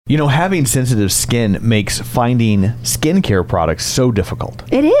You know, having sensitive skin makes finding skincare products so difficult.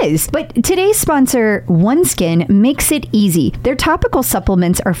 It is, but today's sponsor, OneSkin, makes it easy. Their topical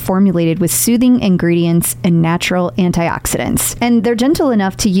supplements are formulated with soothing ingredients and natural antioxidants, and they're gentle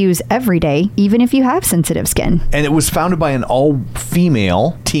enough to use every day, even if you have sensitive skin. And it was founded by an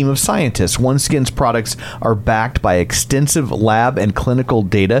all-female team of scientists. OneSkin's products are backed by extensive lab and clinical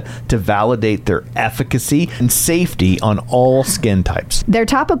data to validate their efficacy and safety on all skin types. Their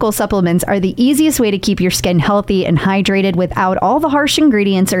topical supplements are the easiest way to keep your skin healthy and hydrated without all the harsh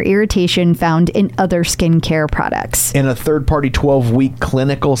ingredients or irritation found in other skincare products. In a third-party 12-week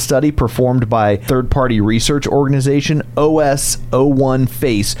clinical study performed by third-party research organization OS01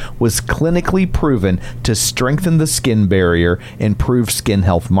 Face was clinically proven to strengthen the skin barrier, improve skin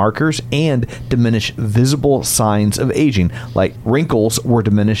health markers, and diminish visible signs of aging, like wrinkles were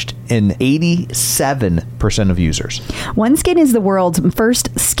diminished in 87% of users. OneSkin is the world's first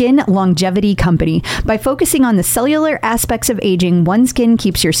skin longevity company. By focusing on the cellular aspects of aging, OneSkin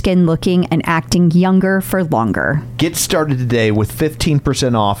keeps your skin looking and acting younger for longer. Get started today with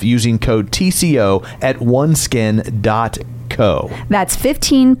 15% off using code TCO at oneskin.co. That's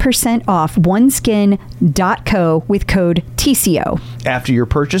 15% off oneskin.co with code TCO. After your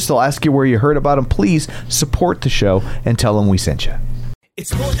purchase, they'll ask you where you heard about them. Please support the show and tell them we sent you.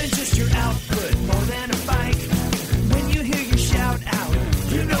 It's more than just your output, more than a bike. When you hear your shout out,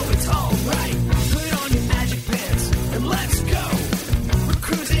 you know it's all right. Put on your magic pants and let's go. We're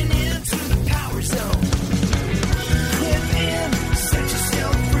cruising into the power zone. Clip in, set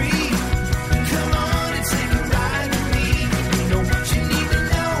yourself free. Come on and take a ride with me. You know what you need to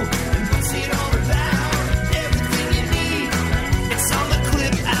know and what's it all about. Everything you need, it's on the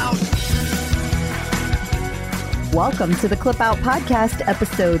Clip Out. Welcome to the Clip Out Podcast,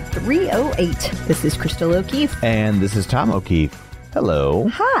 episode 308. This is Crystal O'Keefe. And this is Tom O'Keefe. Hello.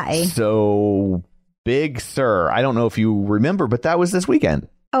 Hi. So, Big Sur. I don't know if you remember, but that was this weekend.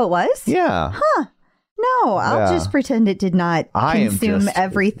 Oh, it was? Yeah. Huh. No, I'll just pretend it did not consume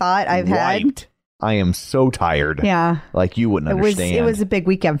every thought I've had. I am so tired. Yeah. Like you wouldn't understand. It was a big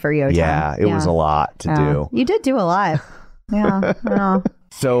weekend for you, Tom. Yeah, it was a lot to do. You did do a lot. Yeah.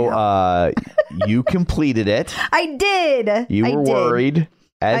 So you completed it. I did. You were worried,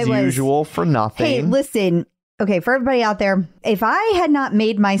 as usual, for nothing. Hey, listen. Okay, for everybody out there, if I had not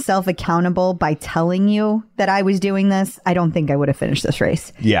made myself accountable by telling you that I was doing this, I don't think I would have finished this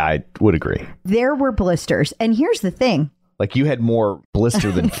race. Yeah, I would agree. There were blisters. And here's the thing. Like you had more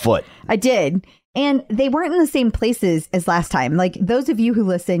blister than foot. I did. And they weren't in the same places as last time. Like those of you who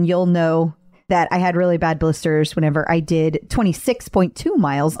listen, you'll know that I had really bad blisters whenever I did 26.2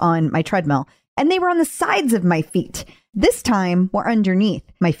 miles on my treadmill. And they were on the sides of my feet. This time were underneath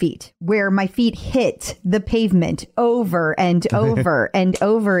my feet, where my feet hit the pavement over and over and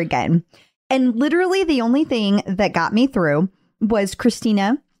over again. And literally the only thing that got me through was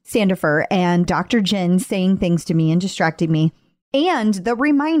Christina Sandifer and Dr. Jen saying things to me and distracting me. And the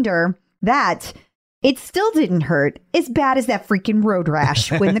reminder that it still didn't hurt as bad as that freaking road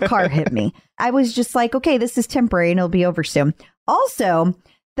rash when the car hit me. I was just like, okay, this is temporary and it'll be over soon. Also,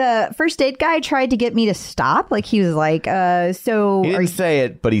 the first aid guy tried to get me to stop. Like he was like, so... He didn't say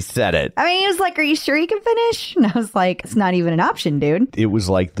it, but he said it. I mean, he was like, are you sure you can finish? And I was like, it's not even an option, dude. It was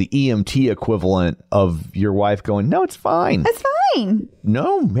like the EMT equivalent of your wife going, no, it's fine. It's fine.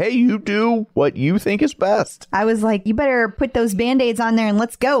 No, hey, you do what you think is best. I was like, you better put those Band-Aids on there and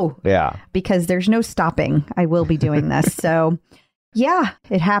let's go. Yeah. Because there's no stopping. I will be doing this. So... yeah,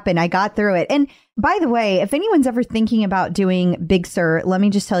 it happened. I got through it. And by the way, if anyone's ever thinking about doing Big Sur, let me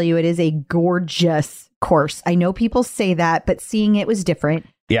just tell you, it is a gorgeous course. I know people say that, but seeing it was different.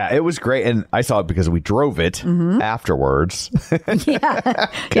 Yeah, it was great. And I saw it because we drove it afterwards.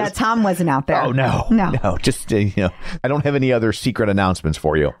 Yeah, Tom wasn't out there. Oh, no. Just, I don't have any other secret announcements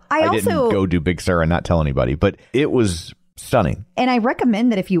for you. I didn't go do Big Sur and not tell anybody, but it was stunning. And I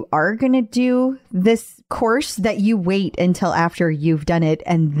recommend that if you are going to do this course, that you wait until after you've done it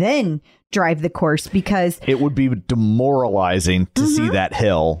and then drive the course, because it would be demoralizing to see that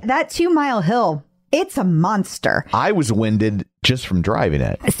hill. That 2-mile hill, it's a monster. I was winded just from driving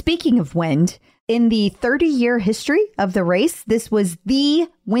it. Speaking of wind, in the 30-year history of the race, this was the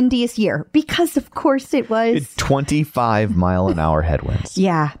windiest year because, of course, it was 25-mile-an-hour headwinds.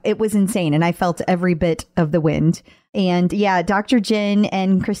 Yeah, it was insane. And I felt every bit of the wind. And yeah, Dr. Jen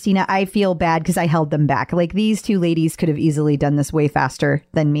and Christina, I feel bad because I held them back. Like these two ladies could have easily done this way faster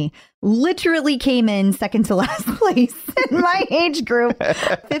than me. Literally came in second to last place in my age group.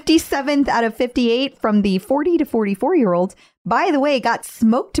 57th out of 58 from the 40 to 44-year-olds. by the way, got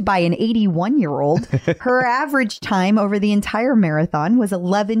smoked by an 81-year-old. Her average time over the entire marathon was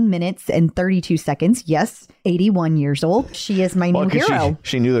 11 minutes and 32 seconds. Yes, 81 years old. She is my new hero.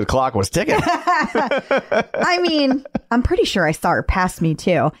 She knew the clock was ticking. I mean, I'm pretty sure I saw her pass me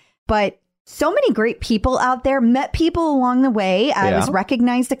too. But so many great people out there, met people along the way. I was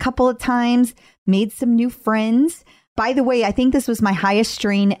recognized a couple of times, made some new friends. By the way, I think this was my highest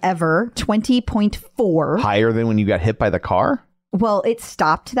strain ever, 20.4. Higher than when you got hit by the car? Well, it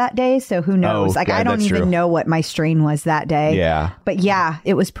stopped that day, so who knows? Oh, I don't even know what my strain was that day. Yeah. But yeah,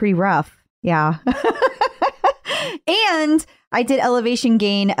 it was pretty rough. Yeah. And I did elevation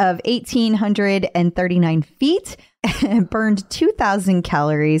gain of 1,839 feet, burned 2,000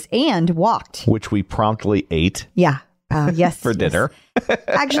 calories, and walked. Which we promptly ate. Yeah. Yes. For dinner.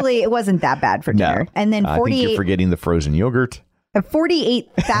 Actually, it wasn't that bad for dinner. No. And then I think you're forgetting the frozen yogurt.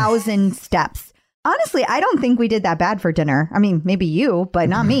 48,000 steps. Honestly, I don't think we did that bad for dinner. I mean, maybe you, but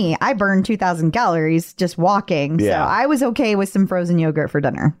not me. I burned 2,000 calories just walking. Yeah. So I was okay with some frozen yogurt for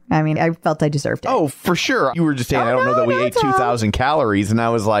dinner. I mean, I felt I deserved it. Oh, for sure. You were just saying, I don't know that we ate 2,000 calories. And I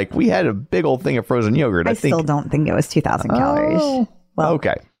was like, we had a big old thing of frozen yogurt. I still don't think it was 2,000 calories. Well,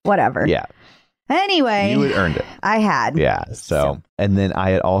 okay. Whatever. Yeah. Anyway. You had earned it. I had. Yeah. So, and then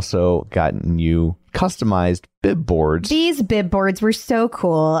I had also gotten you customized bib boards. These bib boards were so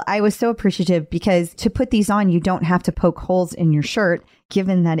cool. I was so appreciative because to put these on, you don't have to poke holes in your shirt,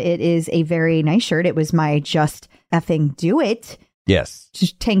 given that it is a very nice shirt. It was my just effing do it. Yes.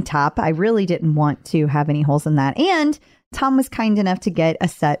 Just tank top. I really didn't want to have any holes in that. And Tom was kind enough to get a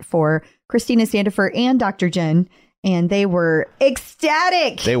set for Christina Sandifer and Dr. Jen. And they were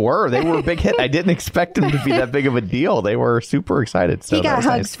ecstatic. They were a big hit. I didn't expect them to be that big of a deal. They were super excited. So he got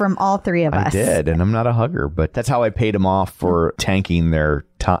hugs from all three of us. I did, and I'm not a hugger, but that's how I paid them off for tanking their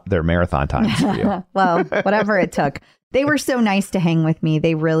marathon times for you. Well, whatever it took. They were so nice to hang with me.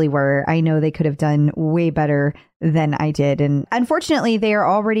 They really were. I know they could have done way better than I did. And unfortunately, they are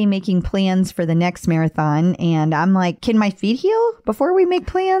already making plans for the next marathon. And I'm like, can my feet heal before we make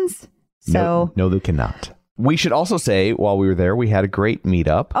plans? So No, they cannot. We should also say, while we were there, we had a great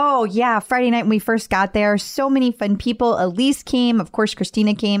meetup. Oh, yeah. Friday night when we first got there, so many fun people. Elise came. Of course,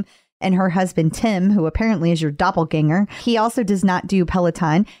 Christina came. And her husband, Tim, who apparently is your doppelganger. He also does not do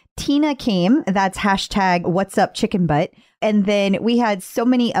Peloton. Tina came. That's hashtag what's up chicken butt. And then we had so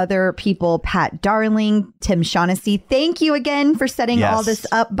many other people. Pat Darling, Tim Shaughnessy. Thank you again for setting all this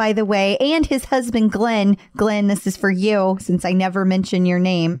up, by the way. And his husband, Glenn. Glenn, this is for you, since I never mention your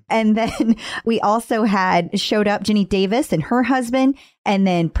name. And then we also showed up Jenny Davis and her husband. And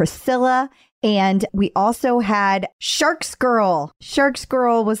then Priscilla. And we also had Sharks Girl. Sharks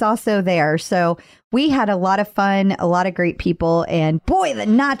Girl was also there. So we had a lot of fun, a lot of great people. And boy, the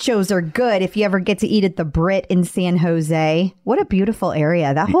nachos are good if you ever get to eat at the Brit in San Jose. What a beautiful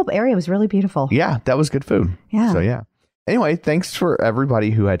area. That whole area was really beautiful. Yeah, that was good food. Yeah. So, yeah. Anyway, thanks for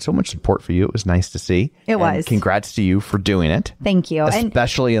everybody who had so much support for you. It was nice to see. It was. And congrats to you for doing it. Thank you.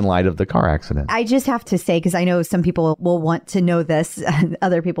 Especially in light of the car accident. I just have to say, because I know some people will want to know this,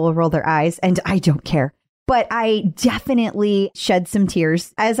 other people will roll their eyes, and I don't care. But I definitely shed some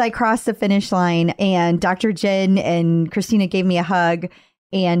tears as I crossed the finish line, and Dr. Jen and Christina gave me a hug,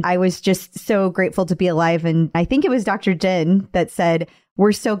 and I was just so grateful to be alive. And I think it was Dr. Jen that said,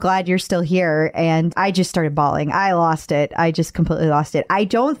 "We're so glad you're still here." And I just started bawling. I lost it. I just completely lost it. I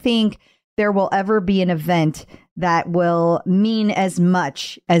don't think there will ever be an event that will mean as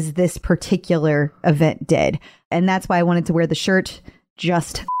much as this particular event did. And that's why I wanted to wear the shirt,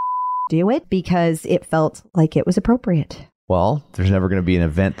 just do it, because it felt like it was appropriate. Well, there's never going to be an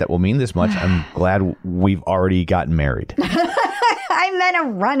event that will mean this much. I'm glad we've already gotten married. I meant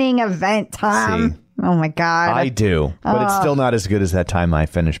a running event, Tom. See? Oh, my God. I do, but it's still not as good as that time I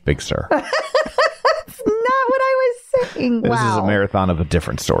finished Big Sur. That's not what I was saying. This is a marathon of a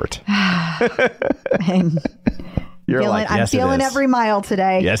different sort. You're like, yes, I'm feeling it is. every mile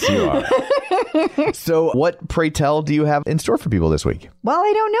today. Yes, you are. So what, pray tell, do you have in store for people this week? Well,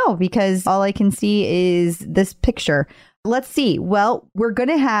 I don't know, because all I can see is this picture. Let's see. Well, we're going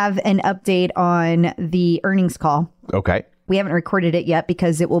to have an update on the earnings call. Okay. We haven't recorded it yet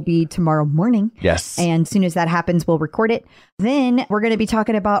because it will be tomorrow morning. Yes. And as soon as that happens, we'll record it. Then we're going to be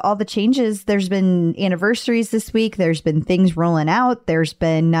talking about all the changes. There's been anniversaries this week. There's been things rolling out. There's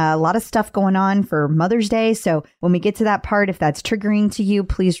been a lot of stuff going on for Mother's Day. So when we get to that part, if that's triggering to you,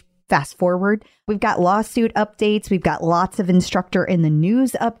 please fast forward. We've got lawsuit updates. We've got lots of instructor in the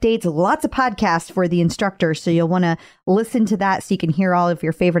news updates, lots of podcasts for the instructors. So you'll want to listen to that so you can hear all of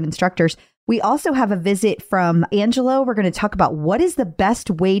your favorite instructors. We also have a visit from Angelo. We're going to talk about what is the best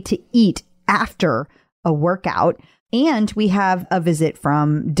way to eat after a workout. And we have a visit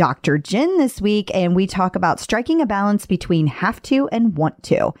from Dr. Jen this week, and we talk about striking a balance between have to and want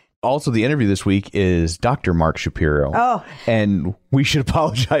to. Also, the interview this week is Dr. Mark Shapiro. Oh. And we should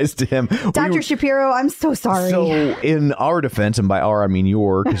apologize to him. Dr. Shapiro, I'm so sorry. So in our defense, and by our, I mean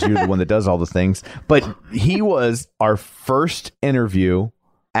your, because you're the one that does all the things, but he was our first interview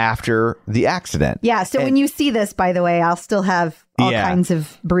after the accident. Yeah. So when you see this, by the way, I'll still have all kinds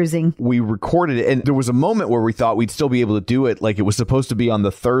of bruising. We recorded it, and there was a moment where we thought we'd still be able to do it. Like it was supposed to be on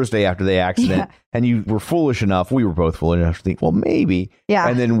the Thursday after the accident. Yeah. And you were foolish enough. We were both foolish enough to think, well, maybe. Yeah.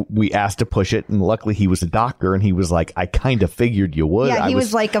 And then we asked to push it. And luckily he was a doctor, and he was like, I kind of figured you would. Yeah. He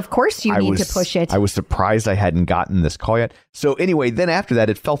was like, of course you need to push it. I was surprised I hadn't gotten this call yet. So anyway, then after that,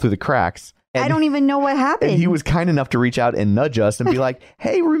 it fell through the cracks. I don't even know what happened. And he was kind enough to reach out and nudge us and be like,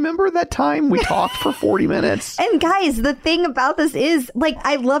 hey, remember that time we talked for 40 minutes? And guys, the thing about this is, like,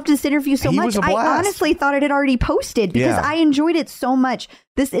 I loved this interview so much. I honestly thought it had already posted because I enjoyed it so much.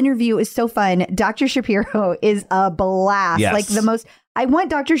 This interview is so fun. Dr. Shapiro is a blast. Yes. Like I want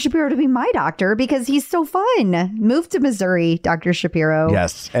Dr. Shapiro to be my doctor because he's so fun. Move to Missouri, Dr. Shapiro.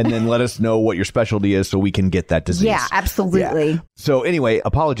 Yes. And then let us know what your specialty is so we can get that disease. Yeah, absolutely. Yeah. So anyway,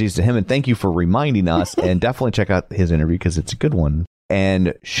 apologies to him, and thank you for reminding us. And definitely check out his interview because it's a good one.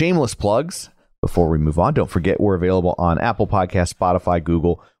 And shameless plugs before we move on. Don't forget, we're available on Apple Podcasts, Spotify,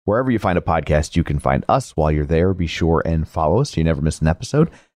 Google. Wherever you find a podcast, you can find us. While you're there, be sure and follow us so you never miss an episode.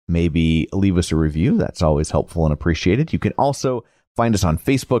 Maybe leave us a review. That's always helpful and appreciated. You can also find us on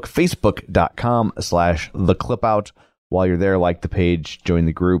Facebook, facebook.com/theclipout. While you're there, like the page, join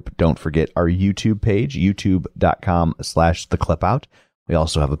the group. Don't forget our YouTube page, youtube.com/theclipout. We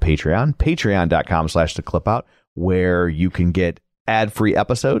also have a Patreon, patreon.com/theclipout, where you can get ad-free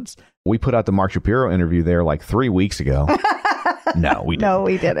episodes. We put out the Mark Shapiro interview there like 3 weeks ago. No, we didn't. No,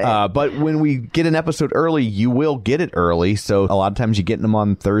 we didn't. But when we get an episode early, you will get it early. So a lot of times you get them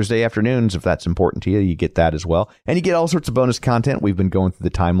on Thursday afternoons. If that's important to you, you get that as well. And you get all sorts of bonus content. We've been going through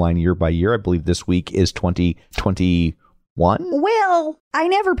the timeline year by year. I believe this week is 2021. Well, I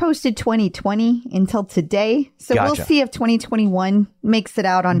never posted 2020 until today. So we'll see if 2021 makes it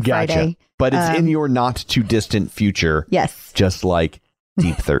out on Friday. But it's in your not too distant future. Yes. Just like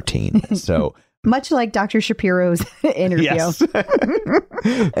Deep 13. So much like Dr. Shapiro's interview. Yes.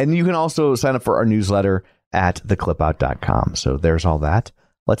 And you can also sign up for our newsletter at theclipout.com. So there's all that.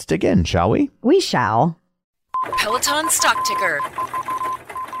 Let's dig in, shall we? We shall. Peloton stock ticker.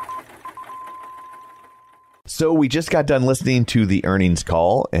 So we just got done listening to the earnings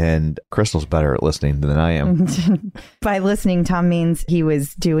call, and Crystal's better at listening than I am. By listening, Tom means he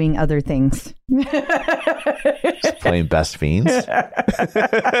was doing other things. Just playing Best Fiends.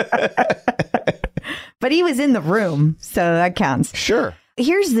 But he was in the room, so that counts. Sure.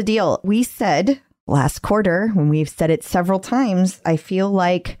 Here's the deal. We said last quarter, when we've said it several times, I feel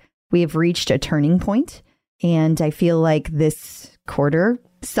like we have reached a turning point, and I feel like this quarter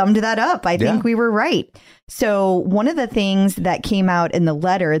summed that up. I think we were right. So one of the things that came out in the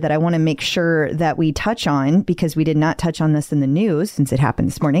letter that I want to make sure that we touch on, because we did not touch on this in the news since it happened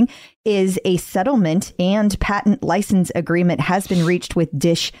this morning, is a settlement and patent license agreement has been reached with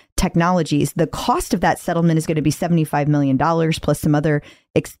Dish Technologies. The cost of that settlement is going to be $75 million plus some other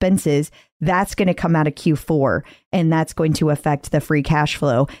expenses. That's going to come out of Q4, and that's going to affect the free cash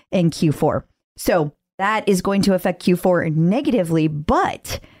flow in Q4. So that is going to affect Q4 negatively,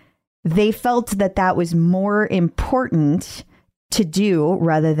 but they felt that that was more important to do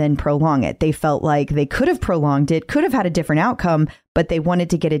rather than prolong it. They felt like they could have prolonged it, could have had a different outcome, but they wanted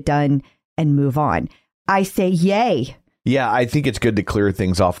to get it done and move on. I say yay. Yeah, I think it's good to clear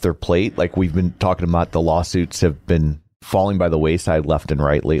things off their plate. Like we've been talking about, the lawsuits have been falling by the wayside left and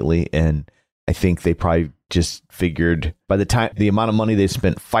right lately. And I think they probably just figured by the time the amount of money they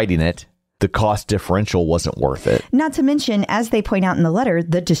spent fighting it, the cost differential wasn't worth it. Not to mention, as they point out in the letter,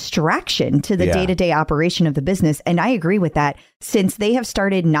 the distraction to the day-to-day operation of the business. And I agree with that. Since they have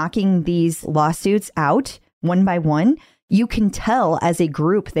started knocking these lawsuits out one by one, you can tell as a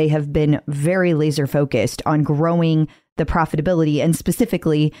group they have been very laser focused on growing the profitability. And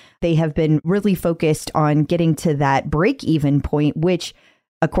specifically, they have been really focused on getting to that break-even point, which,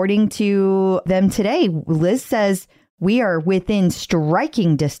 according to them today, Liz says, we are within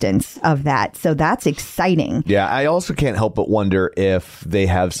striking distance of that. So that's exciting. Yeah, I also can't help but wonder if they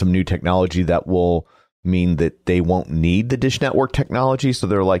have some new technology that will mean that they won't need the Dish Network technology. So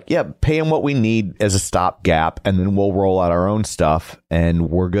they're like, yeah, pay them what we need as a stopgap, and then we'll roll out our own stuff,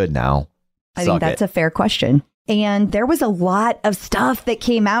 and we're good now. I think that's a fair question. And there was a lot of stuff that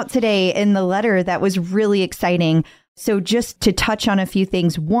came out today in the letter that was really exciting. So just to touch on a few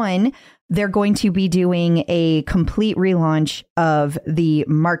things. One, they're going to be doing a complete relaunch of the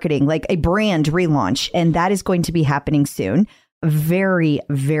marketing, like a brand relaunch. And that is going to be happening soon. Very,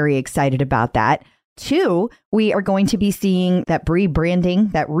 very excited about that. 2, we are going to be seeing that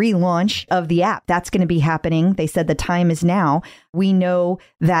rebranding, that relaunch of the app. That's going to be happening. They said the time is now. We know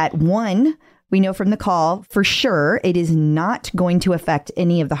that 1, we know from the call for sure it is not going to affect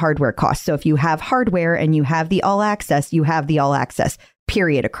any of the hardware costs. So if you have hardware and you have the all access, you have the all access,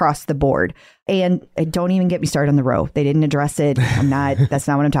 period, across the board. And don't even get me started on the row. They didn't address it. That's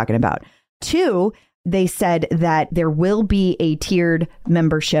not what I'm talking about. 2, they said that there will be a tiered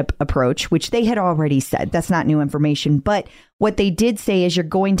membership approach, which they had already said. That's not new information. But what they did say is you're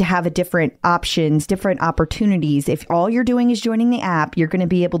going to have a different options, different opportunities. If all you're doing is joining the app, you're going to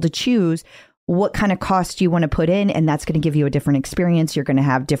be able to choose what kind of cost you want to put in. And that's going to give you a different experience. You're going to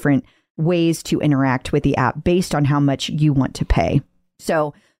have different ways to interact with the app based on how much you want to pay.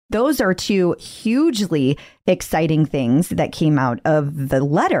 So those are 2 hugely exciting things that came out of the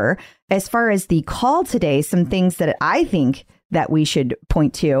letter. As far as the call today, some things that I think that we should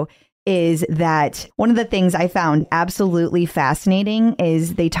point to is that one of the things I found absolutely fascinating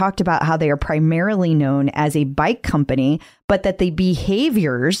is they talked about how they are primarily known as a bike company, but that the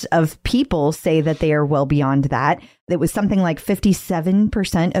behaviors of people say that they are well beyond that. It was something like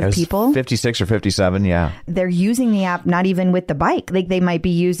 57% of people. 56 or 57, yeah. They're using the app not even with the bike. Like they might be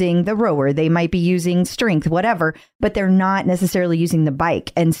using the rower, they might be using strength, whatever, but they're not necessarily using the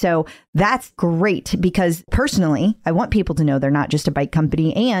bike. And so that's great because personally, I want people to know they're not just a bike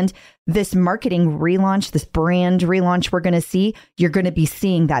company. And this marketing relaunch, this brand relaunch we're going to see, you're going to be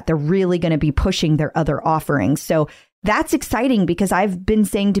seeing that. They're really going to be pushing their other offerings. So that's exciting because I've been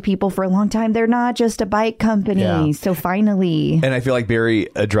saying to people for a long time, they're not just a bike company. Yeah. So finally. And I feel like Barry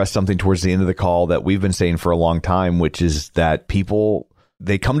addressed something towards the end of the call that we've been saying for a long time, which is that people,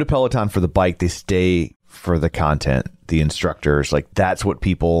 they come to Peloton for the bike, they stay for the content, the instructors. Like that's what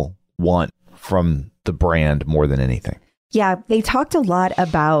people want from the brand more than anything. Yeah, they talked a lot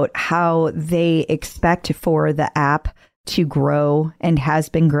about how they expect for the app to grow and has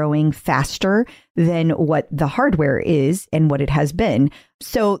been growing faster than what the hardware is and what it has been.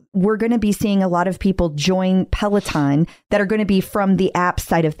 So we're going to be seeing a lot of people join Peloton that are going to be from the app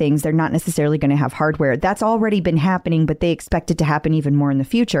side of things. They're not necessarily going to have hardware. That's already been happening, but they expect it to happen even more in the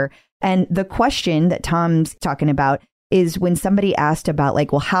future. And the question that Tom's talking about is when somebody asked about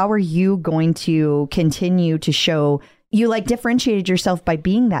like, well, how are you going to continue to show you like differentiated yourself by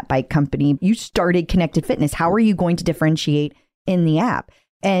being that bike company? You started Connected Fitness. How are you going to differentiate in the app?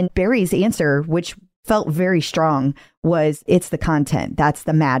 And Barry's answer, which felt very strong, was it's the content. That's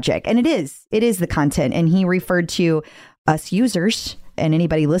the magic. And it is the content. And he referred to us users, and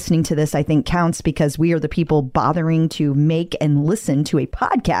anybody listening to this, I think counts because we are the people bothering to make and listen to a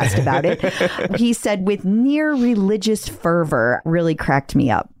podcast about it. He said with near religious fervor, really cracked me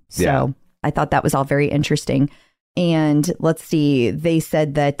up. So yeah. I thought that was all very interesting. And let's see, they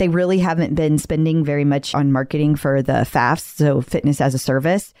said that they really haven't been spending very much on marketing for the FAFs, so fitness as a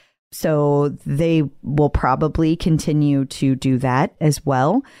service. So they will probably continue to do that as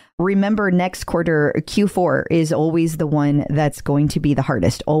well. Remember, next quarter, Q4 is always the one that's going to be the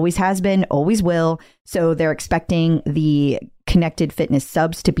hardest. Always has been, always will. So they're expecting the Connected Fitness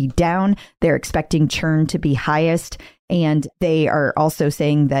subs to be down. They're expecting churn to be highest. And they are also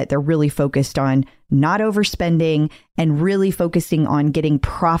saying that they're really focused on not overspending and really focusing on getting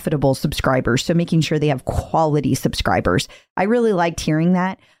profitable subscribers. So making sure they have quality subscribers. I really liked hearing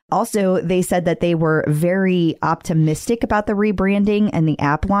that. Also, they said that they were very optimistic about the rebranding and the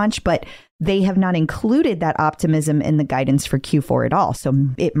app launch, but they have not included that optimism in the guidance for Q4 at all. So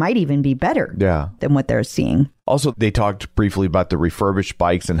it might even be better than what they're seeing. Also, they talked briefly about the refurbished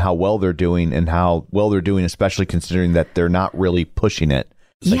bikes and how well they're doing, especially considering that they're not really pushing it.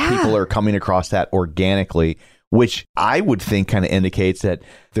 Like people are coming across that organically, which I would think kind of indicates that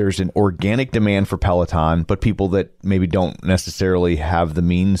there's an organic demand for Peloton, but people that maybe don't necessarily have the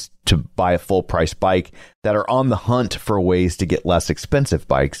means to buy a full price bike that are on the hunt for ways to get less expensive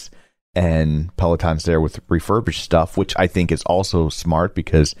bikes. And Peloton's there with refurbished stuff, which I think is also smart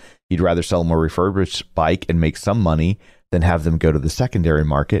because you'd rather sell them a refurbished bike and make some money than have them go to the secondary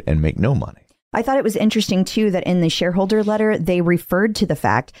market and make no money. I thought it was interesting, too, that in the shareholder letter, they referred to the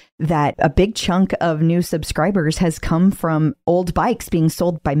fact that a big chunk of new subscribers has come from old bikes being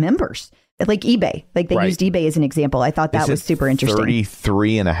sold by members, like eBay. Like they used eBay as an example. I thought that was super interesting.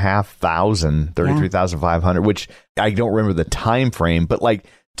 33,500, which I don't remember the time frame. But like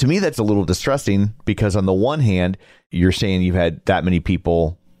to me, that's a little distressing because on the one hand, you're saying you've had that many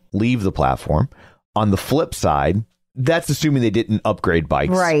people leave the platform. On the flip side, that's assuming they didn't upgrade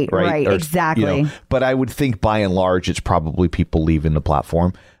bikes. Right, Or, exactly. But I would think by and large, it's probably people leaving the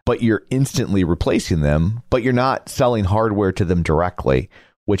platform. But you're instantly replacing them, but you're not selling hardware to them directly,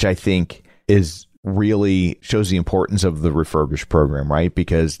 which I think is really shows the importance of the refurbished program, right?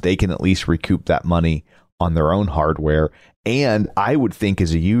 Because they can at least recoup that money on their own hardware. And I would think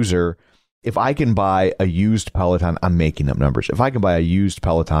as a user, if I can buy a used Peloton, I'm making up numbers. If I can buy a used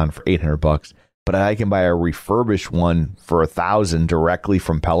Peloton for $800, but I can buy a refurbished one for $1,000 directly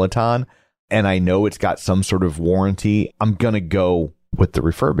from Peloton, and I know it's got some sort of warranty, I'm going to go with the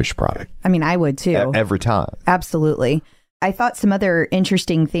refurbished product. I mean, I would too. Every time. Absolutely. I thought some other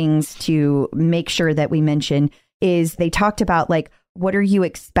interesting things to make sure that we mention is they talked about like, what are you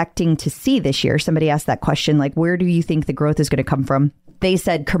expecting to see this year? Somebody asked that question, like, where do you think the growth is going to come from? They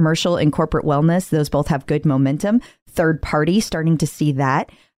said commercial and corporate wellness, those both have good momentum. Third party, starting to see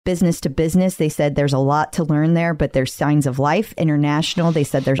that. Business to business, they said there's a lot to learn there, but there's signs of life. International, they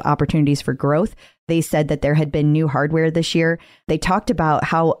said there's opportunities for growth. They said that there had been new hardware this year. They talked about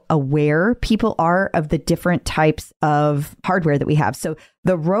how aware people are of the different types of hardware that we have. So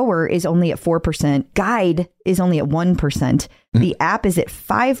the rower is only at 4%. Guide is only at 1%. The app is at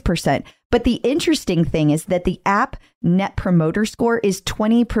 5%. But the interesting thing is that the app net promoter score is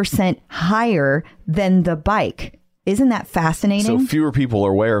 20% higher than the bike. Isn't that fascinating? So fewer people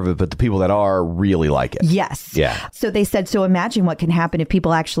are aware of it, but the people that are really like it. Yes. Yeah. So they said, so imagine what can happen if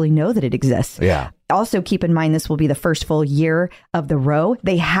people actually know that it exists. Yeah. Also, keep in mind, this will be the first full year of the Row.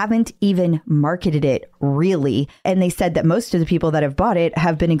 They haven't even marketed it really. And they said that most of the people that have bought it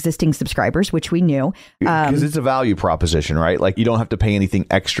have been existing subscribers, which we knew. Because it's a value proposition, right? Like you don't have to pay anything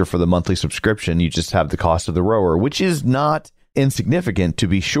extra for the monthly subscription. You just have the cost of the rower, which is not insignificant to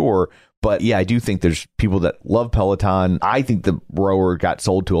be sure. But yeah, I do think there's people that love Peloton. I think the rower got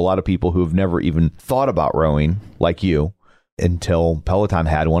sold to a lot of people who have never even thought about rowing like you until Peloton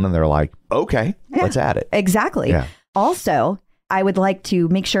had one. And they're like, okay, let's add it. Exactly. Yeah. Also, I would like to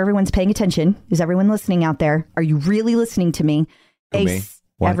make sure everyone's paying attention. Is everyone listening out there? Are you really listening to me? Me?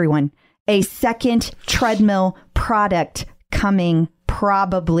 What? Everyone. A second treadmill product coming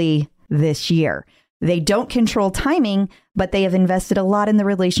probably this year. They don't control timing, but they have invested a lot in the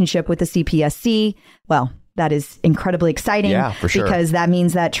relationship with the CPSC. Well, that is incredibly exciting. Yeah, for sure. Because that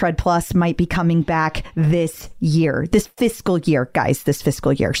means that Tread Plus might be coming back this year, this fiscal year, guys, this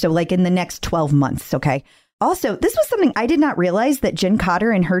fiscal year. So like in the next 12 months. Okay. Also, this was something I did not realize that Jen Cotter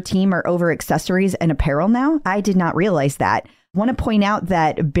and her team are over accessories and apparel now. I did not realize that. Want to point out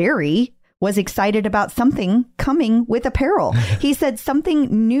that Barry was excited about something coming with apparel. He said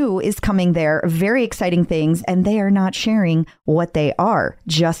something new is coming there, very exciting things, and they are not sharing what they are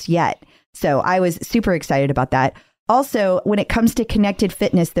just yet. So I was super excited about that. Also, when it comes to connected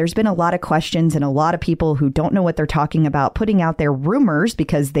fitness, there's been a lot of questions and a lot of people who don't know what they're talking about, putting out their rumors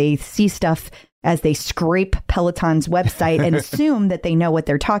because they see stuff as they scrape Peloton's website and assume that they know what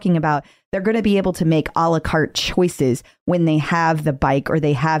they're talking about. They're going to be able to make a la carte choices when they have the bike or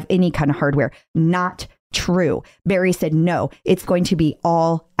they have any kind of hardware. Not true. Barry said, no, it's going to be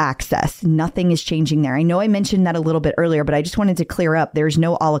all access. Nothing is changing there. I know I mentioned that a little bit earlier, but I just wanted to clear up. There's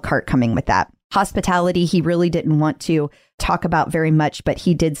no a la carte coming with that. Hospitality, he really didn't want to talk about very much, but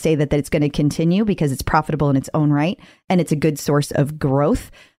he did say that it's going to continue because it's profitable in its own right and it's a good source of growth.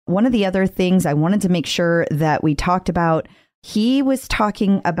 One of the other things I wanted to make sure that we talked about, he was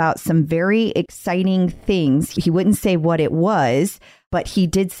talking about some very exciting things. He wouldn't say what it was, but he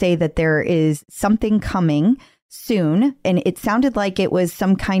did say that there is something coming soon. And it sounded like it was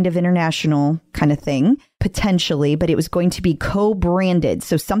some kind of international kind of thing, potentially, but it was going to be co-branded.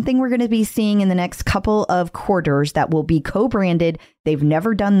 So something we're going to be seeing in the next couple of quarters that will be co-branded. They've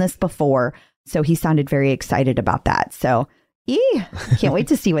never done this before. So he sounded very excited about that. So can't wait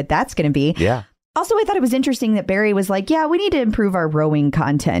to see what that's going to be. Yeah. Also, I thought it was interesting that Barry was like, yeah, we need to improve our rowing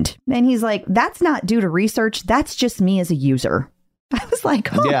content. And he's like, that's not due to research. That's just me as a user. I was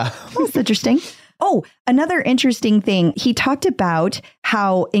like, oh, yeah, that's interesting. Oh, another interesting thing. He talked about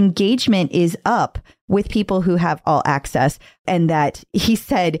how engagement is up with people who have all access, and that he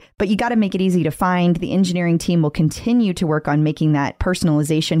said, but you got to make it easy to find. The engineering team will continue to work on making that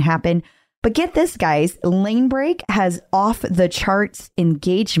personalization happen. But get this, guys, Lane Break has off the charts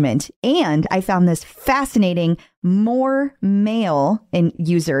engagement. And I found this fascinating, more male in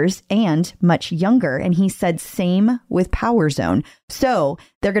users and much younger. And he said same with Power Zone. So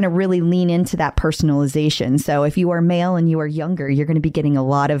they're going to really lean into that personalization. So if you are male and you are younger, you're going to be getting a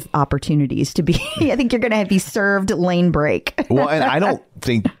lot of opportunities to be, I think you're going to be served Lane Break. Well, and I don't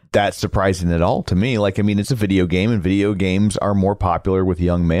think that's surprising at all to me. Like, I mean, it's a video game and video games are more popular with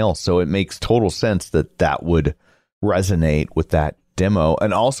young males. So it makes total sense that that would resonate with that demo.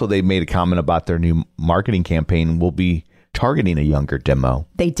 And also they made a comment about their new marketing campaign will be targeting a younger demo.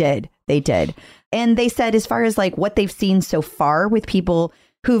 They did. And they said, as far as like what they've seen so far with people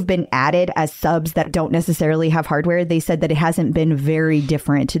who've been added as subs that don't necessarily have hardware, they said that it hasn't been very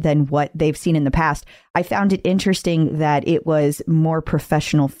different than what they've seen in the past. I found it interesting that it was more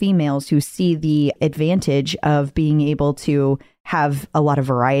professional females who see the advantage of being able to have a lot of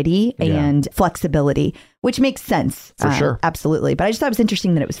variety and flexibility, which makes sense. For sure. Absolutely. But I just thought it was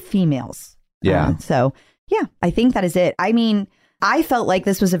interesting that it was females. Yeah. So yeah, I think that is it. I mean, I felt like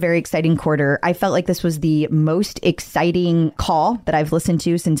this was a very exciting quarter. I felt like this was the most exciting call that I've listened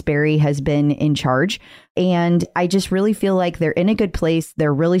to since Barry has been in charge. And I just really feel like they're in a good place.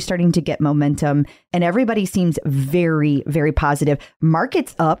 They're really starting to get momentum and everybody seems very, very positive.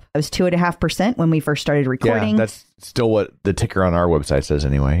 Market's up. It was 2.5% when we first started recording. Yeah, that's still what the ticker on our website says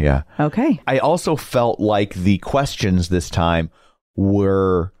anyway. Yeah. Okay. I also felt like the questions this time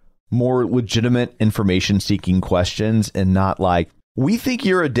were more legitimate information seeking questions and not like, we think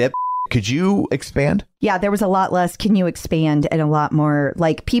you're a dip. Could you expand? Yeah, there was a lot less. Can you expand? And a lot more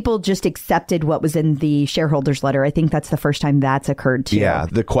like people just accepted what was in the shareholders letter. I think that's the first time that's occurred too. Yeah,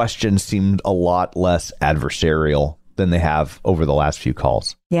 the questions seemed a lot less adversarial than they have over the last few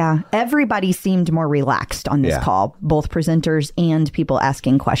calls. Yeah, everybody seemed more relaxed on this call, both presenters and people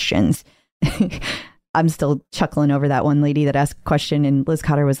asking questions. I'm still chuckling over that one lady that asked a question and Liz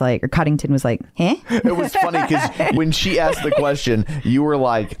Cotter was like, or Coddington was like, huh? It was funny because when she asked the question, you were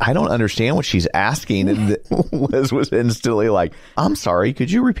like, I don't understand what she's asking. And Liz was instantly like, I'm sorry, could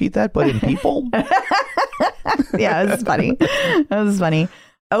you repeat that? But in people? Yeah, it was funny. It was funny.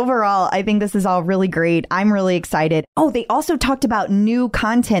 Overall, I think this is all really great. I'm really excited. Oh, they also talked about new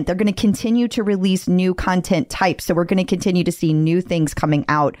content. They're going to continue to release new content types. So we're going to continue to see new things coming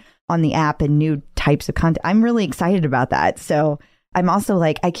out on the app and new types of content. I'm really excited about that. So I'm also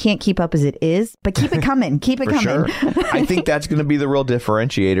like, I can't keep up as it is, but keep it coming. Keep it coming. Sure. I think that's going to be the real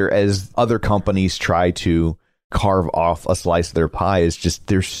differentiator as other companies try to carve off a slice of their pie. Is just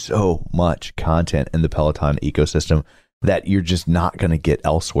there's so much content in the Peloton ecosystem that you're just not going to get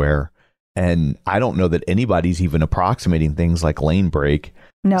elsewhere. And I don't know that anybody's even approximating things like lane break.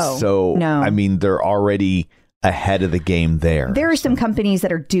 No. So, no. I mean, they're already ahead of the game there. There are some companies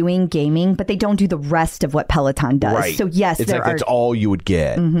that are doing gaming, but they don't do the rest of what Peloton does. Right. So yes, it's like that's all you would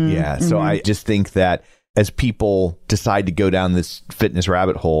get. Yeah. So I just think that as people decide to go down this fitness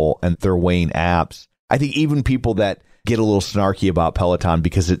rabbit hole and they're weighing apps, I think even people that get a little snarky about Peloton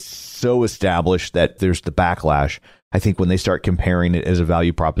because it's so established that there's the backlash, I think when they start comparing it as a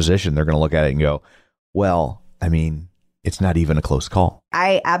value proposition, they're going to look at it and go, well, I mean, it's not even a close call.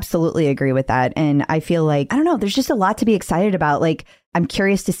 I absolutely agree with that. And I feel like, I don't know, there's just a lot to be excited about. Like, I'm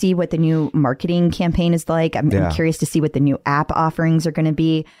curious to see what the new marketing campaign is like. I'm curious to see what the new app offerings are going to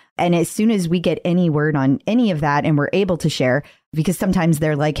be. And as soon as we get any word on any of that and we're able to share, because sometimes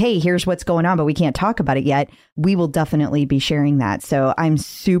they're like, hey, here's what's going on, but we can't talk about it yet. We will definitely be sharing that. So I'm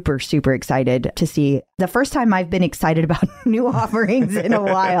super, super excited to see the first time I've been excited about new offerings in a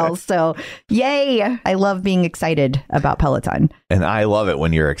while. So yay. I love being excited about Peloton. And I love it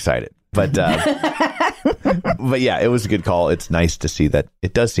when you're excited. But but yeah, it was a good call. It's nice to see that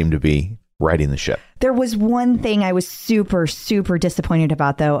it does seem to be righting the ship. There was one thing I was super, super disappointed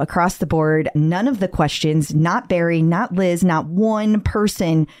about, though, across the board. None of the questions, not Barry, not Liz, not one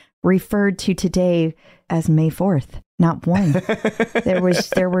person referred to today as May 4th. Not one.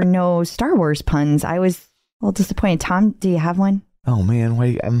 There were no Star Wars puns. I was a little disappointed. Tom, do you have one? Oh, man,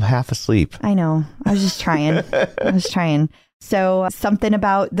 wait, I'm half asleep. I know. I was just trying. So something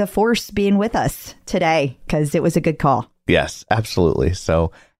about the Force being with us today, because it was a good call. Yes, absolutely.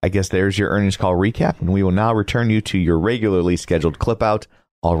 So I guess there's your earnings call recap, and we will now return you to your regularly scheduled clip out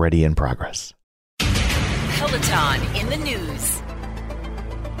already in progress. Peloton in the news.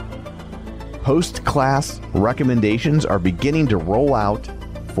 Post-class recommendations are beginning to roll out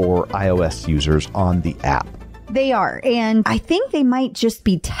for iOS users on the app. They are. And I think they might just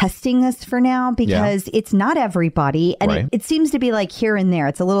be testing this for now because it's not everybody. And it seems to be like here and there.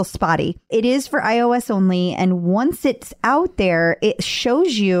 It's a little spotty. It is for iOS only. And once it's out there, it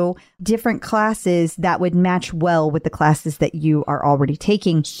shows you different classes that would match well with the classes that you are already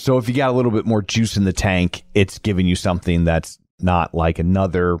taking. So if you got a little bit more juice in the tank, it's giving you something that's not like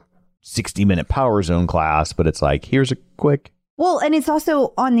another 60-minute Power Zone class, but it's like, here's a quick... Well, and it's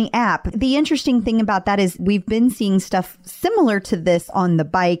also on the app. The interesting thing about that is we've been seeing stuff similar to this on the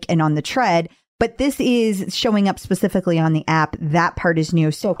bike and on the tread, but this is showing up specifically on the app. That part is new.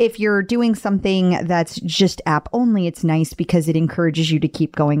 So if you're doing something that's just app only, it's nice because it encourages you to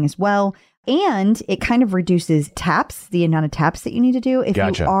keep going as well. And it kind of reduces taps, the amount of taps that you need to do if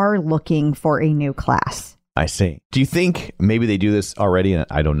Gotcha. you are looking for a new class. I see. Do you think maybe they do this already? And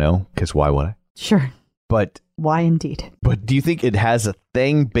I don't know, because why would I? Sure. But Why indeed? do you think it has a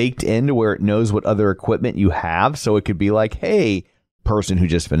thing baked into where it knows what other equipment you have? So it could be like, hey, person who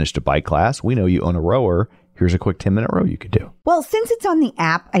just finished a bike class, we know you own a rower. Here's a quick 10-minute row you could do. Well, since it's on the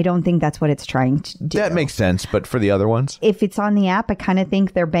app, I don't think that's what it's trying to do. That makes sense. But for the other ones? If it's on the app, I kind of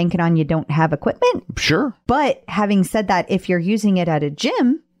think they're banking on you don't have equipment. Sure. But having said that, if you're using it at a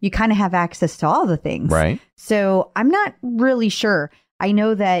gym, you kind of have access to all the things. Right. So I'm not really sure. I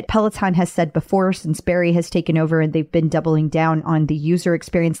know that Peloton has said before, since Barry has taken over and they've been doubling down on the user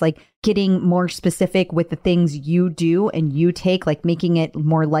experience, like getting more specific with the things you do and you take, like making it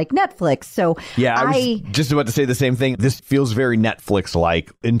more like Netflix. So yeah, I was just about to say the same thing. This feels very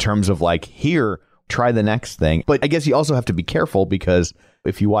Netflix-like in terms of like, here, try the next thing. But I guess you also have to be careful because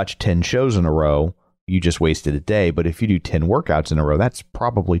if you watch 10 shows in a row, you just wasted a day. But if you do 10 workouts in a row, that's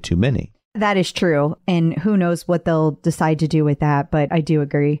probably too many. That is true. And who knows what they'll decide to do with that. But I do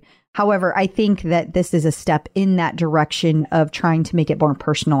agree. However, I think that this is a step in that direction of trying to make it more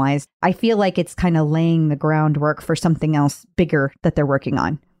personalized. I feel like it's kind of laying the groundwork for something else bigger that they're working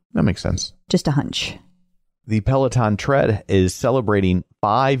on. That makes sense. Just a hunch. The Peloton Tread is celebrating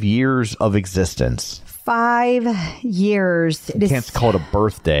 5 years of existence. 5 years. You can't call it a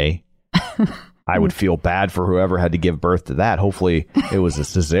birthday. I would feel bad for whoever had to give birth to that. Hopefully it was a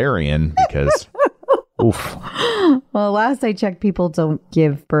cesarean because, oof. Well, last I checked, people don't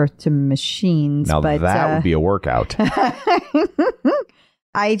give birth to machines. Now but that would be a workout.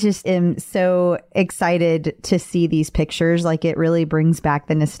 I just am so excited to see these pictures. Like it really brings back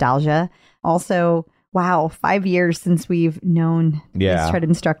the nostalgia. Also, wow, 5 years since we've known these tread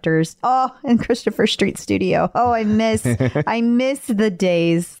instructors. Oh, and Christopher Street Studio. Oh, I miss the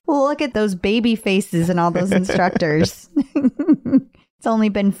days. Look at those baby faces and all those instructors. It's only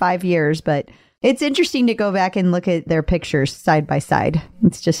been 5 years, but it's interesting to go back and look at their pictures side by side.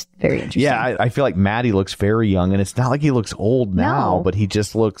 It's just very interesting. Yeah, I feel like Maddie looks very young, and it's not like he looks old now, but he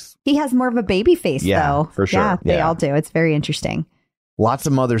just looks... He has more of a baby face, though. For sure. Yeah, they all do. It's very interesting. Lots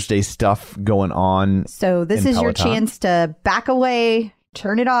of Mother's Day stuff going on. So this is your chance to back away,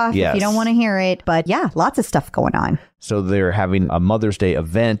 turn it off if you don't want to hear it. But yeah, lots of stuff going on. So they're having a Mother's Day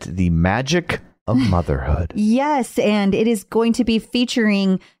event, The Magic of Motherhood. Yes, and it is going to be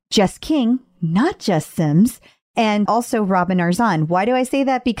featuring Jess King, not Jess Sims, and also Robin Arzon. Why do I say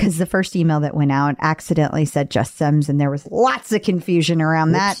that? Because the first email that went out accidentally said Jess Sims, and there was lots of confusion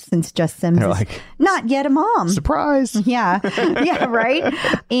around that since Jess Sims is not yet a mom. Surprise. Yeah. Yeah, right?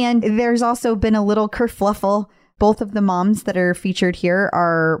 And there's also been a little kerfluffle. Both of the moms that are featured here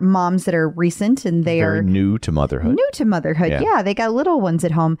are moms that are recent, and they are new to motherhood. New to motherhood. Yeah, they got little ones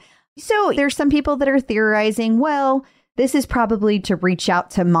at home. So there's some people that are theorizing, well, this is probably to reach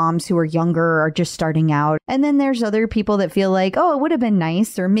out to moms who are younger or just starting out. And then there's other people that feel like, oh, it would have been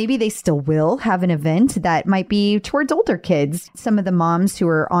nice, or maybe they still will have an event that might be towards older kids. Some of the moms who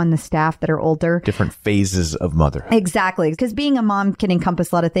are on the staff that are older. Different phases of motherhood. Exactly. Because being a mom can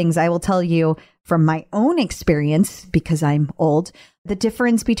encompass a lot of things. I will tell you from my own experience, because I'm old, the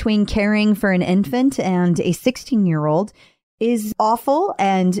difference between caring for an infant and a 16-year-old is awful,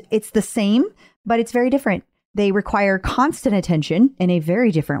 and it's the same, but it's very different. They require constant attention in a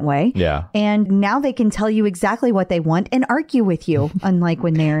very different way. Yeah. And now they can tell you exactly what they want and argue with you, unlike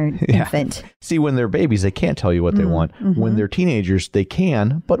when they're an infant. See, when they're babies, they can't tell you what they want. When they're teenagers, they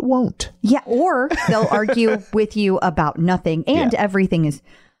can, but won't. Yeah. Or they'll argue with you about nothing. And everything is,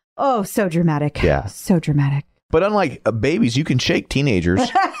 so dramatic. Yeah. So dramatic. But unlike babies, you can shake teenagers.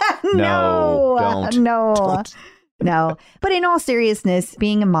 No, don't. No. But in all seriousness,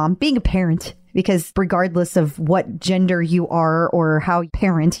 being a mom, being a parent, because regardless of what gender you are or how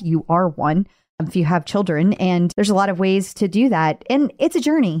parent, you are one if you have children. And there's a lot of ways to do that. And it's a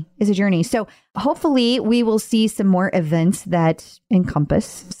journey. So hopefully we will see some more events that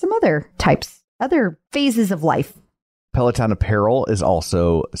encompass some other phases of life. Peloton Apparel is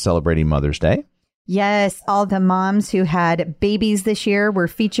also celebrating Mother's Day. Yes, all the moms who had babies this year were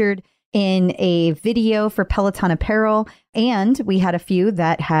featured in a video for Peloton Apparel. And we had a few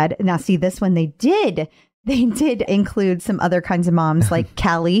that had, now see this one, they did include some other kinds of moms like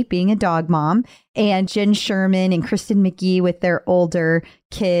Callie being a dog mom and Jen Sherman and Kristen McGee with their older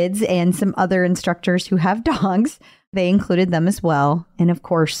kids and some other instructors who have dogs. They included them as well. And of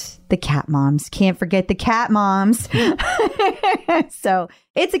course, the cat moms. Can't forget the cat moms. So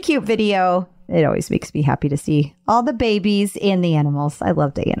it's a cute video. It always makes me happy to see all the babies and the animals. I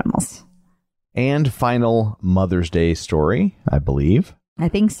love the animals. And final Mother's Day story, I believe. I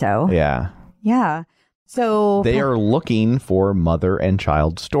think so. Yeah. Yeah. So They are looking for mother and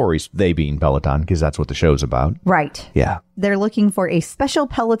child stories, they being Peloton, because that's what the show's about. right. Yeah. They're looking for a special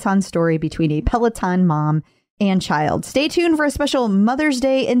Peloton story between a Peloton mom and child. Stay tuned for a special Mother's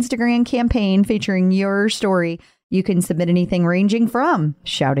Day Instagram campaign featuring your story. You can submit anything ranging from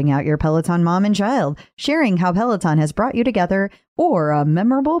shouting out your Peloton mom and child, sharing how Peloton has brought you together, or a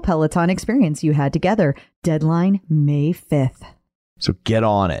memorable Peloton experience you had together. Deadline May 5th. So get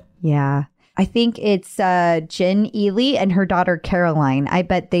on it. Yeah. I think it's Jen Ely and her daughter Caroline. I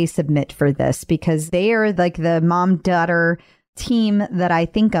bet they submit for this because they are like the mom-daughter team that I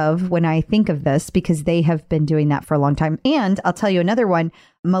think of when I think of this, because they have been doing that for a long time. And I'll tell you another one,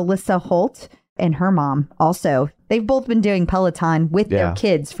 Melissa Holt and her mom also. They've both been doing Peloton with their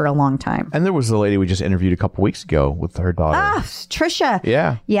kids for a long time. And there was the lady we just interviewed a couple weeks ago with her daughter. Trisha.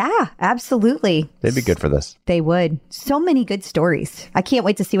 Yeah. Yeah, absolutely. They'd be good for this. They would. So many good stories. I can't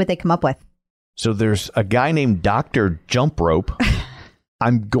wait to see what they come up with. So there's a guy named Dr. Jump Rope.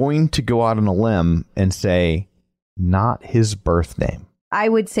 I'm going to go out on a limb and say not his birth name. I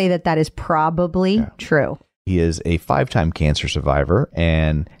would say that that is probably true. He is a 5-time cancer survivor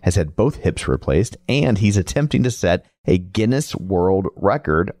and has had both hips replaced, and he's attempting to set a Guinness World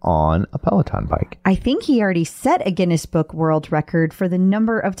Record on a Peloton bike. I think he already set a Guinness Book World Record for the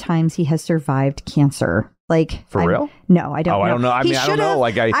number of times he has survived cancer. Like, For real? No, I don't know. I don't know. I mean, I don't know.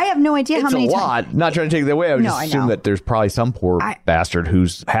 Like, I have no idea how many It's a times. lot. Not trying to take that away. I would just assume that there's probably some poor bastard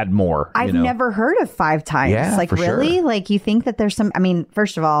who's had more. I've never heard of 5 times. Yeah, like, for really? sure. Like, you think that there's some, I mean,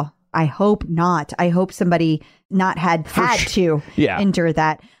 first of all, I hope not. I hope somebody not had to endure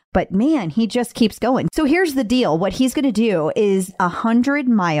that. But man, he just keeps going. So here's the deal. What he's going to do is 100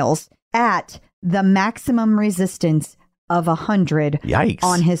 miles at the maximum resistance of 100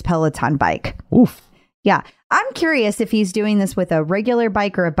 on his Peloton bike. Oof. Yeah. I'm curious if he's doing this with a regular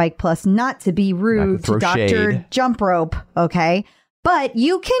bike or a Bike Plus, not to be rude to Dr. Jump Rope. Okay. But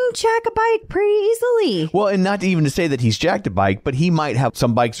you can jack a bike pretty easily. Well, and not even to say that he's jacked a bike, but he might have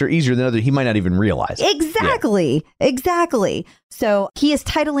some bikes that are easier than others. He might not even realize. Exactly. Yeah. Exactly. So he is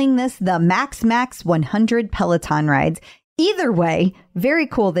titling this the Max 100 Peloton Rides. Either way, very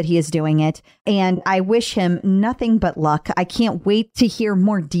cool that he is doing it. And I wish him nothing but luck. I can't wait to hear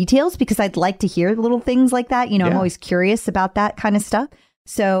more details because I'd like to hear little things like that. You know, I'm always curious about that kind of stuff.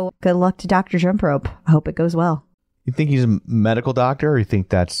 So good luck to Dr. Jump Rope. I hope it goes well. You think he's a medical doctor, or you think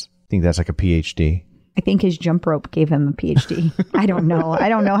that's like a PhD? I think his jump rope gave him a PhD. I don't know. I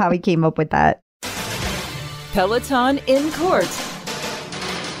don't know how he came up with that. Peloton in court.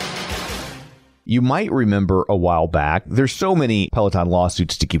 You might remember a while back, there's so many Peloton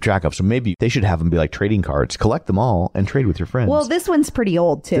lawsuits to keep track of, so maybe they should have them be like trading cards. Collect them all and trade with your friends. Well, this one's pretty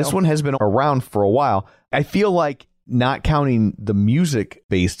old, too. This one has been around for a while. I feel like, not counting the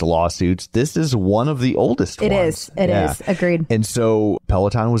music-based lawsuits, this is one of the oldest ones. It is. Agreed. And so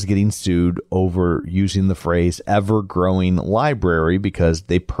Peloton was getting sued over using the phrase ever-growing library because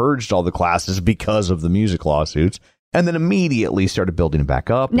they purged all the classes because of the music lawsuits, and then immediately started building it back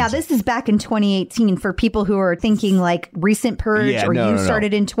up. Now, this is back in 2018 for people who are thinking like recent purge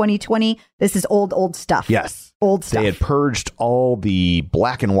started in 2020. This is old stuff. Yes. Old stuff. They had purged all the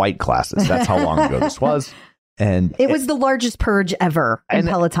black and white classes. That's how long ago this was. And it was the largest purge ever in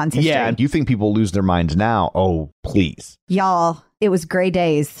Peloton's history. Yeah, and you think people lose their minds now? Oh, please. Y'all, it was gray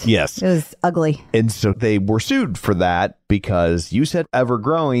days. Yes. It was ugly. And so they were sued for that because you said ever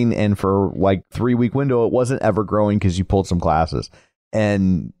growing, and for like 3-week window, it wasn't ever growing because you pulled some classes.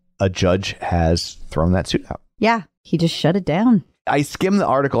 And a judge has thrown that suit out. Yeah, he just shut it down. I skimmed the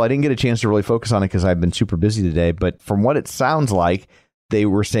article. I didn't get a chance to really focus on it because I've been super busy today. But from what it sounds like, they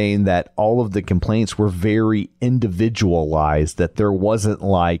were saying that all of the complaints were very individualized, that there wasn't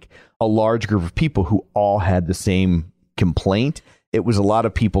like a large group of people who all had the same complaint. It was a lot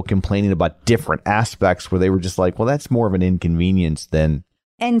of people complaining about different aspects where they were just like, well, that's more of an inconvenience than.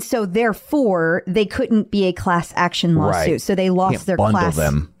 And so therefore they couldn't be a class action lawsuit. Right. So they lost their class.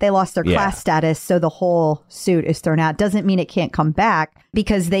 They lost their class status. So the whole suit is thrown out. Doesn't mean it can't come back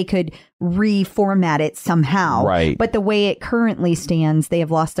because they could reformat it somehow. Right. But the way it currently stands, they have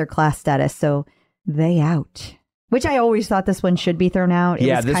lost their class status. So they out. Which I always thought this one should be thrown out.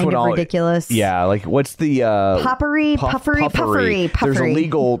 It was this kind of ridiculous. Yeah, like what's the puffery. There's a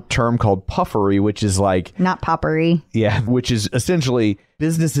legal term called puffery, which is like not poppery. Yeah, which is essentially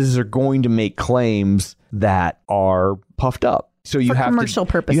businesses are going to make claims that are puffed up. So you have commercial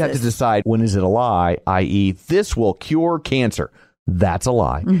purposes. You have to decide, when is it a lie, i.e., this will cure cancer. That's a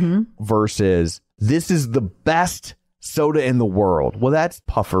lie. Mm-hmm. Versus this is the best soda in the world. Well, that's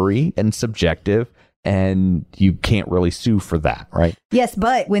puffery and subjective. and you can't really sue for that, right? Yes,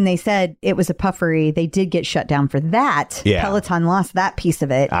 but when they said it was a puffery, they did get shut down for that. Yeah. Peloton lost that piece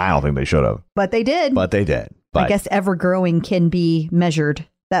of it. I don't think they should have. But they did. But they did. I guess ever-growing can be measured.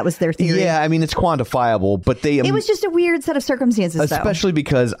 That was their theory. Yeah, I mean, it's quantifiable, but it was just a weird set of circumstances, especially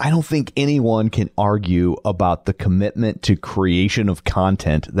because I don't think anyone can argue about the commitment to creation of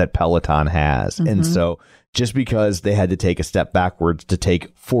content that Peloton has. Mm-hmm. And so just because they had to take a step backwards to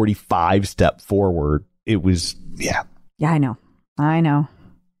take 45 step forward, it was, yeah. Yeah, I know.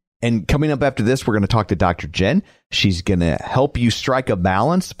 And coming up after this, we're going to talk to Dr. Jen. She's going to help you strike a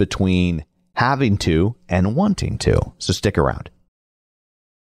balance between having to and wanting to. So stick around.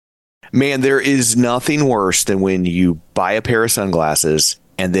 Man, there is nothing worse than when you buy a pair of sunglasses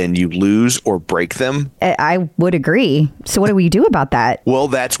and then you lose or break them. I would agree. So what do we do about that? Well,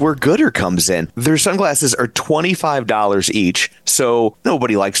 that's where Gooder comes in. Their sunglasses are $25 each. So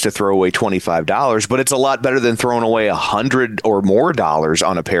nobody likes to throw away $25, but it's a lot better than throwing away $100 or more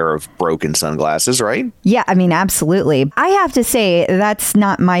on a pair of broken sunglasses, right? Yeah, I mean, absolutely. I have to say that's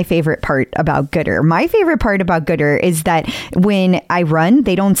not my favorite part about Gooder. My favorite part about Gooder is that when I run,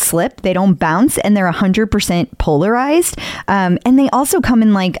 they don't slip, they don't bounce, and they're 100% polarized. And they also come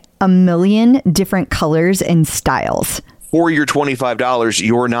in like a million different colors and styles. For your $25,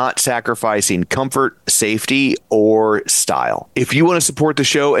 you're not sacrificing comfort, safety, or style. If you want to support the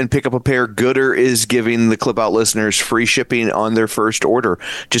show and pick up a pair, Gooder is giving the Clip Out listeners free shipping on their first order.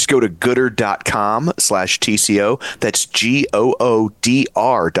 Just go to gooder.com/TCO. That's GOODR.com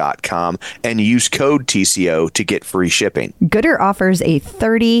and use code TCO to get free shipping. Gooder offers a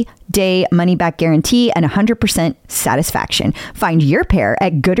 30-day money-back guarantee and 100% satisfaction. Find your pair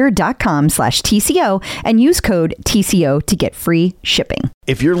at gooder.com/TCO and use code TCO to get free shipping.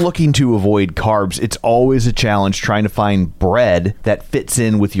 If you're looking to avoid carbs, it's always a challenge trying to find bread that fits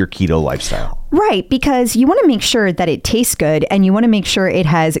in with your keto lifestyle. Right, because you want to make sure that it tastes good and you want to make sure it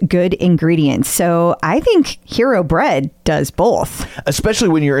has good ingredients. So I think Hero Bread does both. Especially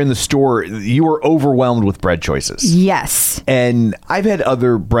when you're in the store, you are overwhelmed with bread choices. Yes. And I've had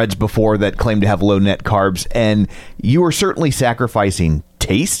other breads before that claim to have low net carbs, and you are certainly sacrificing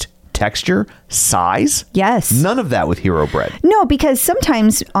taste, texture, size. Yes. None of that with Hero Bread. No, because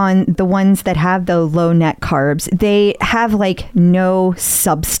sometimes on the ones that have the low net carbs, they have like no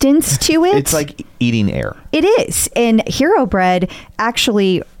substance to it. It's like eating air. It is. And Hero Bread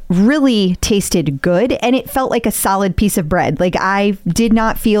actually really tasted good, and it felt like a solid piece of bread. Like I did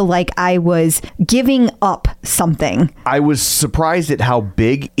not feel like I was giving up something. I was surprised at how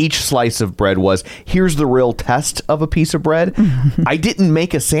big each slice of bread was. Here's the real test of a piece of bread. I didn't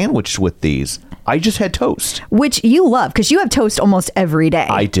make a sandwich with these. I just had toast. Which you love, because you have toast almost every day.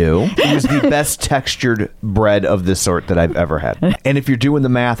 I do. It was the best textured bread of this sort that I've ever had. And if you're doing the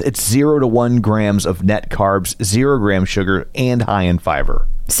math, it's 0 to 1 grams of net carbs, 0 gram sugar, and high in fiber.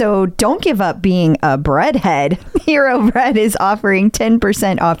 So don't give up being a breadhead. Hero Bread is offering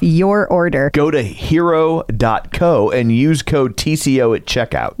 10% off your order. Go to hero.co and use code TCO at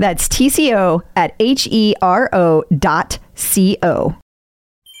checkout. That's TCO at HERO.co.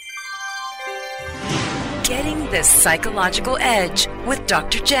 Getting the psychological edge with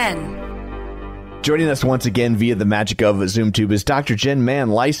Dr. Jen. Joining us once again via the magic of ZoomTube is Dr. Jen Mann,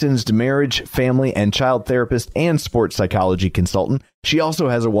 licensed marriage, family, and child therapist and sports psychology consultant. She also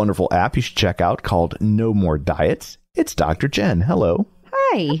has a wonderful app you should check out called No More Diets. It's Dr. Jen. Hello.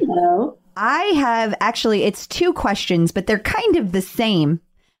 Hi. Hello. I have actually, it's 2 questions, but they're kind of the same.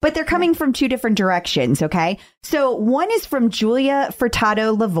 But they're coming from 2 different directions, okay? So one is from Julia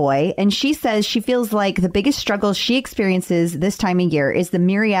Furtado Lavoie, and she says she feels like the biggest struggle she experiences this time of year is the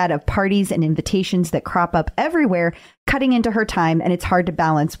myriad of parties and invitations that crop up everywhere, cutting into her time, and it's hard to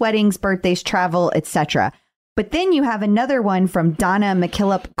balance weddings, birthdays, travel, etc. But then you have another one from Donna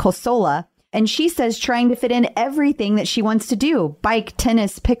McKillop Cosola, and she says trying to fit in everything that she wants to do, bike,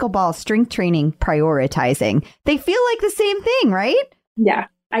 tennis, pickleball, strength training, prioritizing. They feel like the same thing, right? Yeah.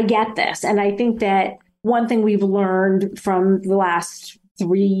 I get this. And I think that one thing we've learned from the last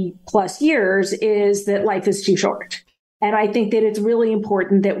 3+ years is that life is too short. And I think that it's really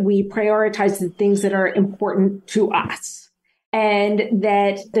important that we prioritize the things that are important to us. And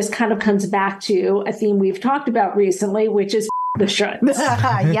that this kind of comes back to a theme we've talked about recently, which is the shoulds.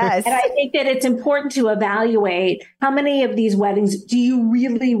 Yes. And I think that it's important to evaluate how many of these weddings do you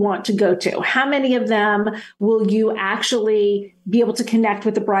really want to go to? How many of them will you actually be able to connect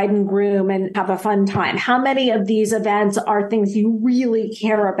with the bride and groom and have a fun time? How many of these events are things you really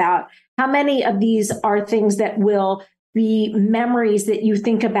care about? How many of these are things that will be memories that you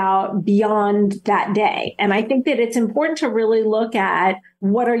think about beyond that day. And I think that it's important to really look at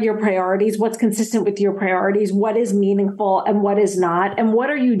what are your priorities, what's consistent with your priorities, what is meaningful and what is not, and what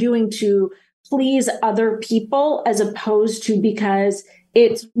are you doing to please other people as opposed to because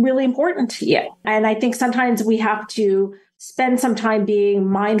it's really important to you. And I think sometimes we have to spend some time being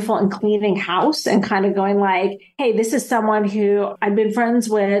mindful and cleaning house and kind of going like, hey, this is someone who I've been friends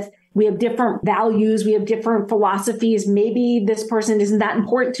with. We have different values. We have different philosophies. Maybe this person isn't that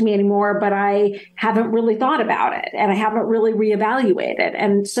important to me anymore, but I haven't really thought about it and I haven't really reevaluated.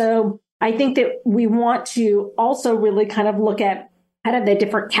 And so I think that we want to also really kind of look at kind of the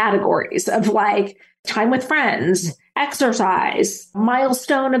different categories of like time with friends, exercise,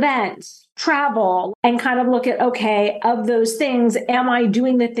 milestone events, travel, and kind of look at, okay, of those things, am I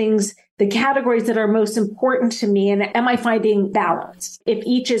doing the things, the categories that are most important to me? And am I finding balance? If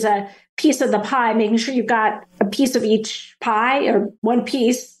each is a piece of the pie, making sure you've got a piece of each pie or one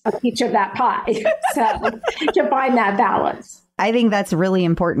piece of each of that pie. So to find that balance. I think that's really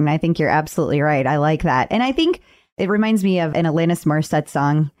important. I think you're absolutely right. I like that. And I think it reminds me of an Alanis Morissette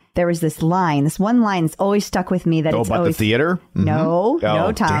song. There was this one line that's always stuck with me that it's about always the theater? Mm-hmm.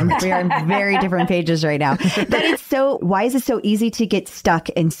 No, Tom. We are on very different pages right now. That it's why is it so easy to get stuck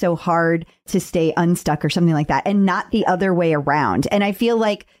and so hard to stay unstuck or something like that and not the other way around? And I feel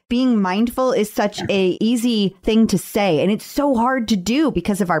like being mindful is such a easy thing to say. And it's so hard to do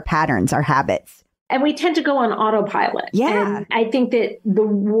because of our patterns, our habits. And we tend to go on autopilot. Yeah. And I think that the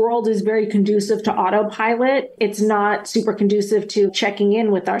world is very conducive to autopilot. It's not super conducive to checking in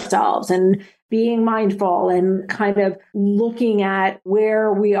with ourselves and being mindful and kind of looking at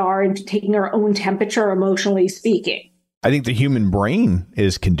where we are and taking our own temperature, emotionally speaking. I think the human brain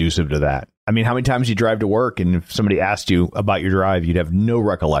is conducive to that. I mean, how many times you drive to work and if somebody asked you about your drive, you'd have no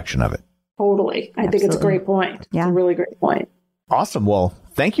recollection of it. Totally. I think it's a great point. Yeah. It's a really great point. Awesome. Well,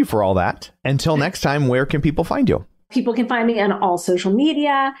 thank you for all that. Until next time, where can people find you? People can find me on all social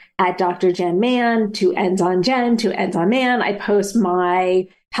media at Dr. Jen Man, 2 N's on Jen, 2 N's on Man. I post my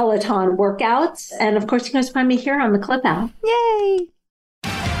Peloton workouts. And of course, you can also find me here on the Clip app. Yay!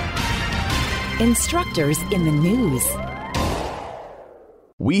 Instructors in the news.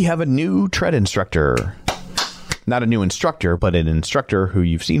 We have a new tread instructor. Not a new instructor, but an instructor who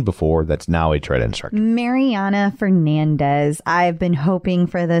you've seen before that's now a tread instructor. Mariana Fernandez. I've been hoping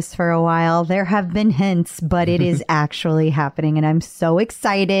for this for a while. There have been hints, but it is actually happening. And I'm so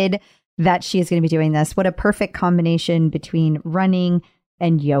excited that she is going to be doing this. What a perfect combination between running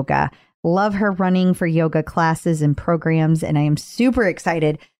and yoga. Love her running for yoga classes and programs. And I am super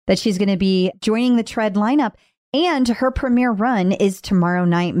excited that she's going to be joining the tread lineup. And her premiere run is tomorrow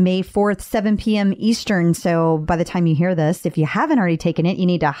night, May 4th, 7 p.m. Eastern. So by the time you hear this, if you haven't already taken it, you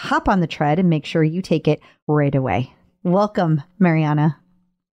need to hop on the tread and make sure you take it right away. Welcome, Mariana.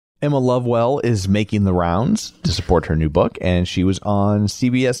 Emma Lovewell is making the rounds to support her new book, and she was on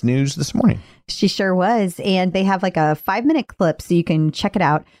CBS News this morning. She sure was. And they have like a 5-minute clip so you can check it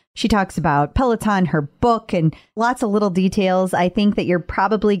out. She talks about Peloton, her book, and lots of little details. I think that you're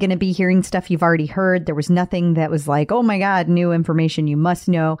probably going to be hearing stuff you've already heard. There was nothing that was like, oh my God, new information you must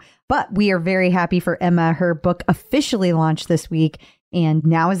know. But we are very happy for Emma. Her book officially launched this week, and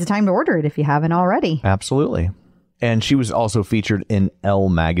now is the time to order it if you haven't already. Absolutely. And she was also featured in Elle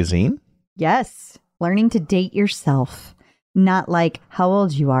magazine. Yes. Learning to date yourself. Not like how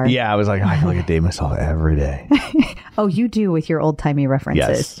old you are. Yeah, I was like, I feel like I date myself every day. Oh, you do with your old-timey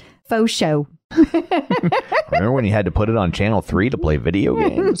references. Yes. Faux show. Remember when you had to put it on Channel 3 to play video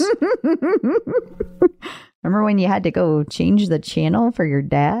games? Remember when you had to go change the channel for your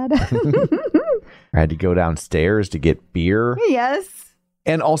dad? I had to go downstairs to get beer. Yes.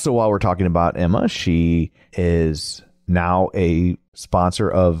 And also, while we're talking about Emma, she is now a sponsor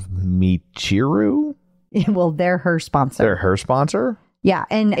of Michiru. Well, they're her sponsor. They're her sponsor? Yeah,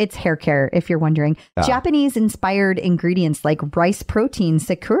 and it's hair care, if you're wondering. Japanese-inspired ingredients like rice protein,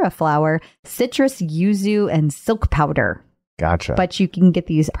 sakura flower, citrus yuzu, and silk powder. Gotcha. But you can get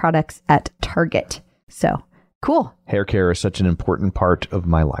these products at Target. So, cool. Hair care is such an important part of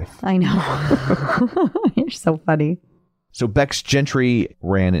my life. I know. You're so funny. So Bex Gentry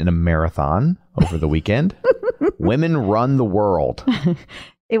ran in a marathon over the weekend. Women run the world.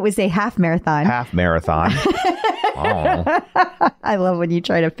 It was a half marathon. Half marathon. Oh. I love when you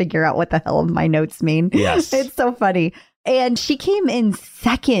try to figure out what the hell my notes mean. Yes. It's so funny. And she came in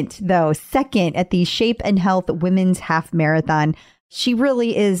second at the Shape and Health Women's Half Marathon. She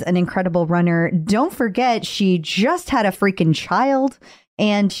really is an incredible runner. Don't forget, she just had a freaking child.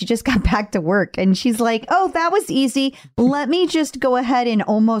 and she just got back to work. And she's like, oh, that was easy. Let me just go ahead and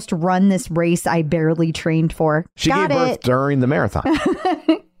almost run this race I barely trained for. She gave birth during the marathon.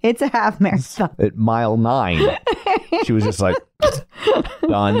 It's a half marathon. At mile 9, she was just like,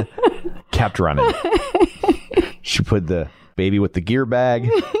 done, kept running. She put the baby with the gear bag,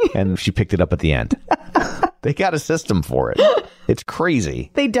 and she picked it up at the end. They got a system for it. It's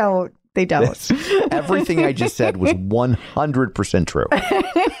crazy. They don't. Everything I just said was 100% true.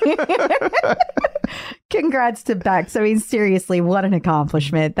 Congrats to Bex. I mean, seriously, what an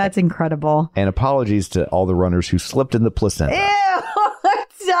accomplishment. That's incredible. And apologies to all the runners who slipped in the placenta. Ew,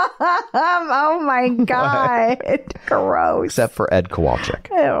 Tom. Oh my God. Gross. Except for Ed Kowalczyk.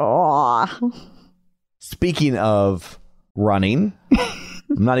 Ew. Speaking of running,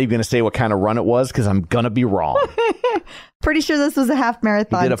 I'm not even going to say what kind of run it was because I'm going to be wrong. Pretty sure this was a half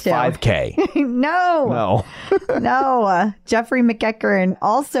marathon. He did a too. 5K. No. Jeffrey McEachern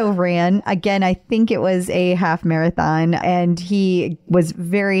also ran. Again, I think it was a half marathon, and he was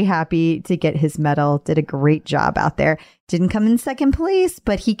very happy to get his medal. Did a great job out there. Didn't come in second place,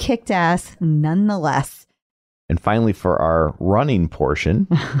 but he kicked ass nonetheless. And finally, for our running portion,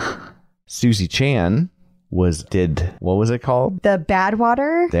 Susie Chan what was it called? The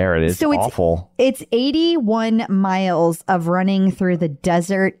Badwater. There it is. So awful. It's 81 miles of running through the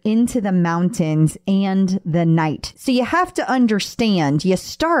desert, into the mountains, and the night. So you have to understand, you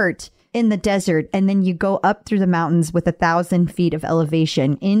start in the desert and then you go up through the mountains with 1,000 feet of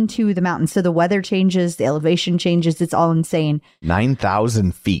elevation into the mountains. So the weather changes, the elevation changes. It's all insane.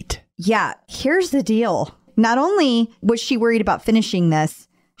 9,000 feet. Yeah. Here's the deal. Not only was she worried about finishing this,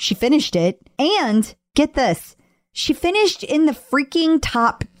 she finished it, and get this, she finished in the freaking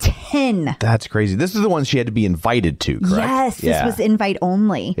top 10. That's crazy. This is the one she had to be invited to, correct? Yes, this was invite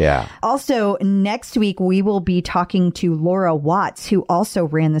only. Yeah. Also, next week, we will be talking to Laura Watts, who also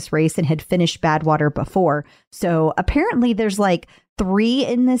ran this race and had finished Badwater before. So apparently there's like 3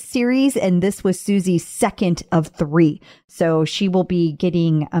 in this series, and this was Susie's second of 3. So she will be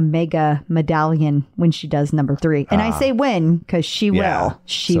getting a mega medallion when she does number 3. And I say when, because she will.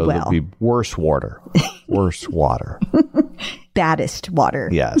 She will. It'll be worse water. Worse water. Baddest water.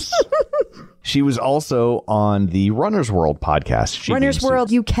 Yes. She was also on the Runner's World podcast. Runner's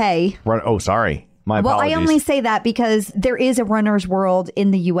World UK. Sorry. My apologies. I only say that because there is a Runner's World in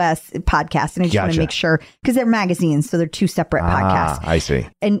the U.S. podcast, and I just want to make sure, because they're magazines, so they're 2 separate podcasts. I see.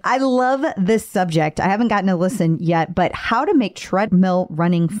 And I love this subject. I haven't gotten to listen yet, but how to make treadmill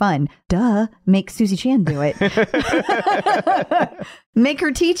running fun. Duh, make Susie Chan do it. Make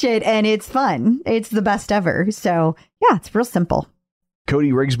her teach it, and it's fun. It's the best ever. So, yeah, it's real simple.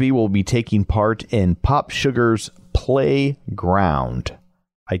 Cody Rigsby will be taking part in Pop Sugar's Playground.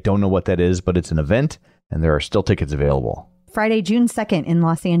 I don't know what that is, but it's an event, and there are still tickets available. Friday, June 2nd in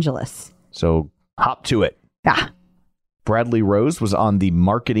Los Angeles. So hop to it. Yeah. Bradley Rose was on the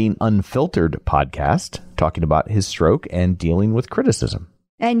Marketing Unfiltered podcast, talking about his stroke and dealing with criticism.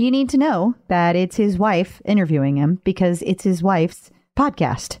 And you need to know that it's his wife interviewing him, because it's his wife's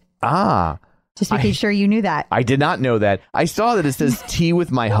podcast. Just making sure you knew that. I did not know that. I saw that it says tea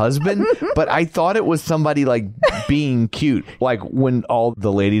with my husband, but I thought it was somebody like being cute. Like when all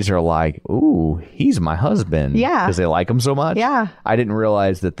the ladies are like, ooh, he's my husband. Yeah. Because they like him so much. Yeah. I didn't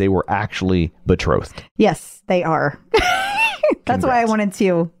realize that they were actually betrothed. Yes, they are. That's why I wanted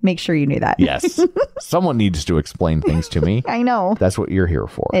to make sure you knew that. Yes. Someone needs to explain things to me. I know. That's what you're here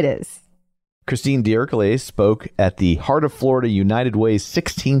for. It is. Christine D'Ercole spoke at the Heart of Florida United Way's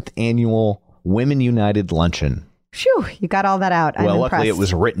 16th annual Women United Luncheon. Phew, you got all that out. I'm impressed. Luckily it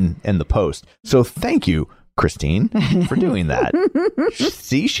was written in the post. So thank you, Christine, for doing that.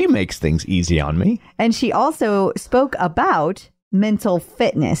 See, she makes things easy on me. And she also spoke about mental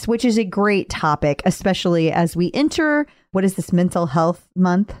fitness, which is a great topic, especially as we enter, what is this, Mental Health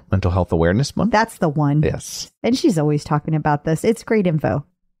Month? Mental Health Awareness Month? That's the one. Yes. And she's always talking about this. It's great info.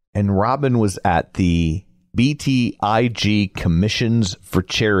 And Robin was at the BTIG Commissions for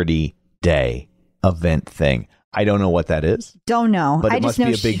Charity Day event thing. I don't know what that is. Don't know. But it I must just know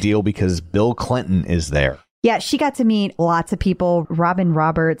be a big deal because Bill Clinton is there. Yeah, she got to meet lots of people. Robin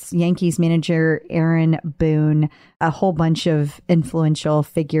Roberts, Yankees manager Aaron Boone, a whole bunch of influential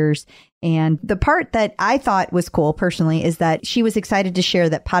figures. And the part that I thought was cool personally is that she was excited to share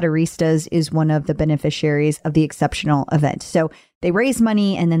that Paderistas is one of the beneficiaries of the exceptional event. So they raise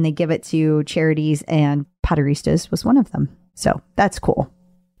money and then they give it to charities, and Paderistas was one of them. So that's cool.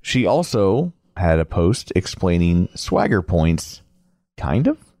 She also had a post explaining swagger points, kind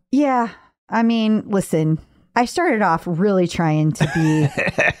of. Yeah. I mean, listen, I started off really trying to be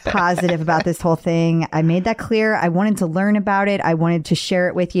positive about this whole thing. I made that clear. I wanted to learn about it. I wanted to share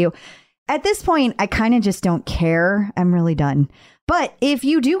it with you. At this point, I kind of just don't care. I'm really done. But if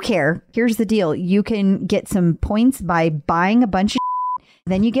you do care, here's the deal. You can get some points by buying a bunch of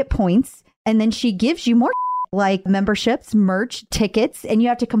then you get points, and then she gives you more like memberships, merch, tickets, and you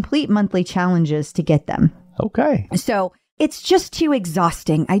have to complete monthly challenges to get them. Okay. So it's just too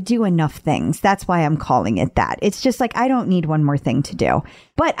exhausting. I do enough things. That's why I'm calling it that. It's just like, I don't need one more thing to do.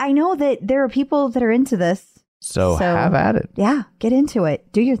 But I know that there are people that are into this. So have at it. Yeah, get into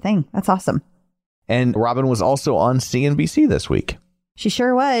it. Do your thing. That's awesome. And Robin was also on CNBC this week. She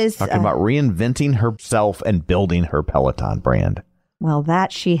sure was. Talking about reinventing herself and building her Peloton brand. Well,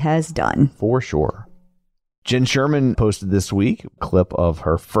 that she has done. For sure. Jen Sherman posted this week a clip of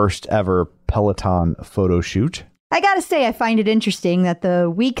her first ever Peloton photo shoot. I gotta say, I find it interesting that the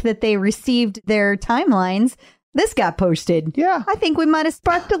week that they received their timelines, this got posted. Yeah. I think we might have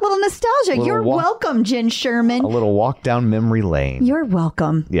sparked a little nostalgia. You're welcome, Jen Sherman. A little walk down memory lane. You're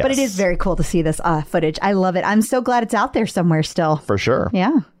welcome. Yes. But it is very cool to see this footage. I love it. I'm so glad it's out there somewhere still. For sure.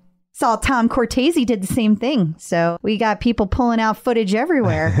 Yeah. Saw Tom Cortese did the same thing. So we got people pulling out footage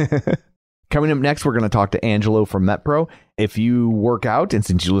everywhere. Coming up next, we're going to talk to Angelo from MetPro. If you work out, and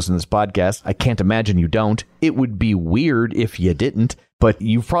since you listen to this podcast, I can't imagine you don't. It would be weird if you didn't. But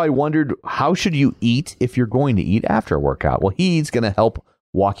you've probably wondered, how should you eat if you're going to eat after a workout? Well, he's going to help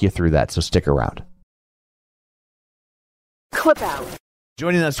walk you through that. So stick around. Clip out.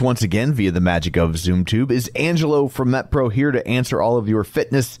 Joining us once again via the magic of ZoomTube is Angelo from MetPro, here to answer all of your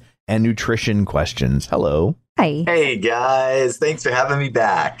fitness and nutrition questions. Hello. Hi. Hey guys, thanks for having me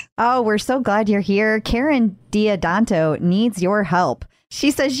back. Oh, we're so glad you're here. Karen Diodanto needs your help. She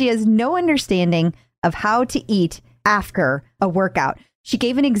says she has no understanding of how to eat after a workout. She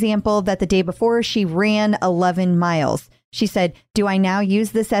gave an example that the day before she ran 11 miles. She said, do I now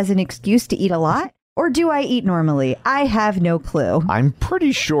use this as an excuse to eat a lot? Or do I eat normally? I have no clue. I'm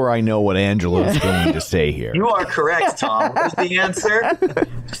pretty sure I know what Angelo's going to say here. You are correct, Tom. What's the answer?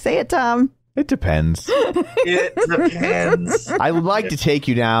 Say it, Tom. It depends. It depends. I would like to take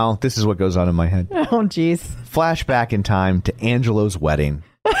you now. This is what goes on in my head. Oh, geez. Flashback in time to Angelo's wedding.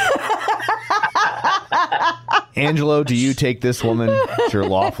 Angelo, do you take this woman as your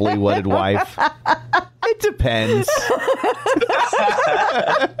lawfully wedded wife? It depends.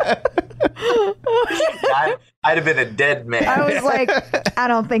 I'd have been a dead man. I was like, I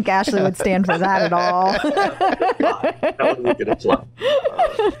don't think Ashley would stand for that at all. That would be good play.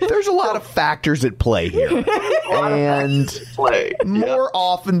 There's a lot of factors at play here. And more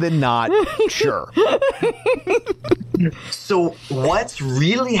often than not, sure. So what's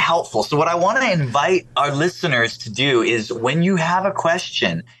really helpful, so what I want to invite our listeners to do is when you have a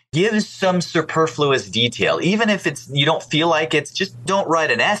question, give some superfluous detail. Even if you don't feel like it's, just don't write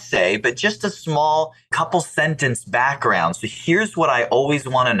an essay, but just a small couple sentence background. So here's what I always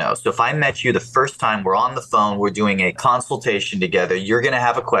want to know. So if I met you the first time, we're on the phone, we're doing a consultation together, you're going to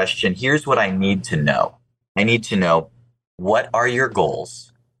have a question. Here's what I need to know. I need to know, what are your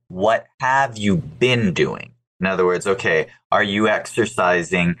goals? What have you been doing? In other words, okay, are you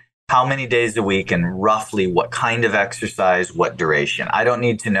exercising? How many days a week, and roughly what kind of exercise, what duration? I don't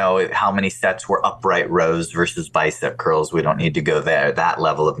need to know how many sets were upright rows versus bicep curls. We don't need to go there, that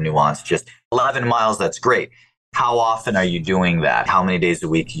level of nuance. Just 11 miles, that's great. How often are you doing that? How many days a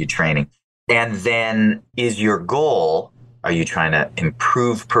week are you training? And then is your goal, are you trying to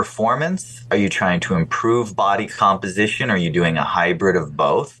improve performance? Are you trying to improve body composition? Are you doing a hybrid of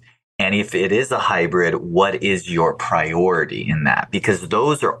both? And if it is a hybrid, what is your priority in that? Because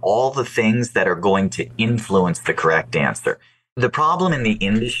those are all the things that are going to influence the correct answer. The problem in the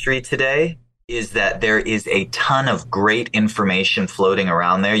industry today is that there is a ton of great information floating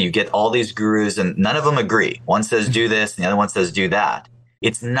around there. You get all these gurus and none of them agree. One says do this and the other one says do that.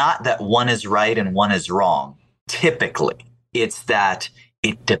 It's not that one is right and one is wrong. Typically, it's that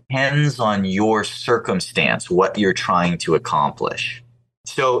it depends on your circumstance, what you're trying to accomplish.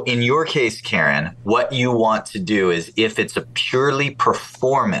 So in your case, Karen, what you want to do is, if it's a purely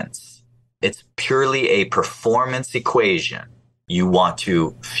performance, it's purely a performance equation, you want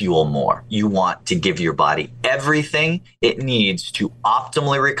to fuel more. You want to give your body everything it needs to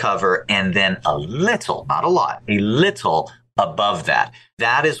optimally recover, and then a little, not a lot, a little above that.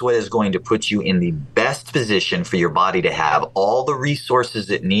 That is what is going to put you in the best position for your body to have all the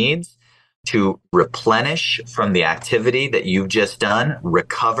resources it needs to replenish from the activity that you've just done,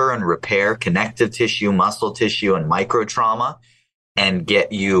 recover and repair connective tissue, muscle tissue, and micro trauma, and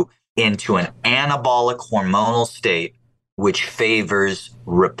get you into an anabolic hormonal state, which favors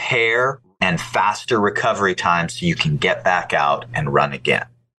repair and faster recovery time so you can get back out and run again.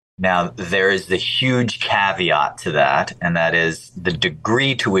 Now, there is the huge caveat to that, and that is the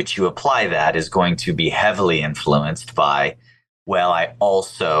degree to which you apply that is going to be heavily influenced by, well, I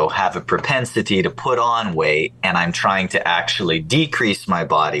also have a propensity to put on weight, and I'm trying to actually decrease my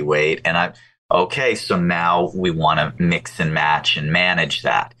body weight. And okay, so now we want to mix and match and manage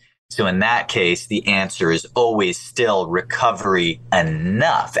that. So in that case, the answer is always still recovery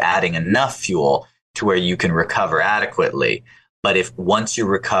enough, adding enough fuel to where you can recover adequately. But if once you're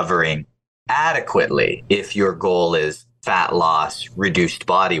recovering adequately, if your goal is fat loss, reduced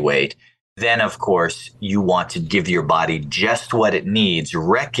body weight, then of course you want to give your body just what it needs,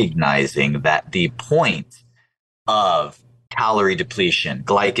 recognizing that the point of calorie depletion,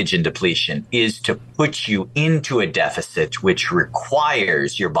 glycogen depletion is to put you into a deficit, which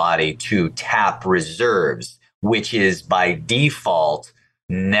requires your body to tap reserves, which is by default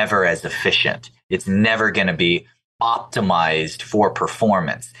never as efficient. It's never going to be optimized for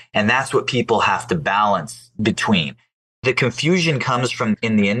performance. And that's what people have to balance between. The confusion comes from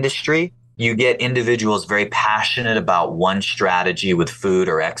in the industry. You get individuals very passionate about one strategy with food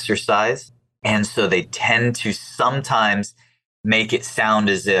or exercise. And so they tend to sometimes make it sound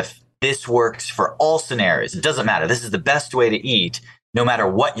as if this works for all scenarios. It doesn't matter. This is the best way to eat, no matter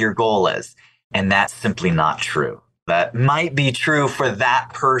what your goal is. And that's simply not true. That might be true for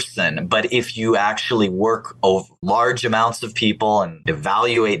that person, but if you actually work over large amounts of people and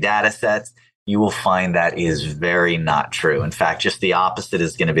evaluate data sets, you will find that is very not true. In fact, just the opposite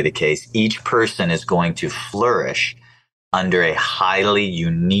is going to be the case. Each person is going to flourish under a highly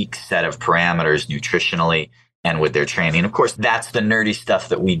unique set of parameters nutritionally and with their training. Of course, that's the nerdy stuff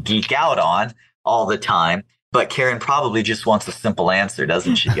that we geek out on all the time. But Karen probably just wants a simple answer,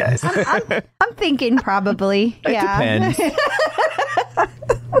 doesn't she, guys? I'm thinking probably. It depends.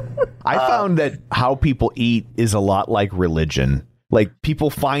 I found that how people eat is a lot like religion. Like, people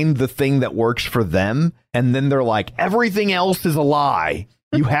find the thing that works for them, and then they're like, everything else is a lie.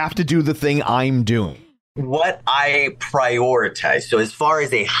 You have to do the thing I'm doing. What I prioritize, so as far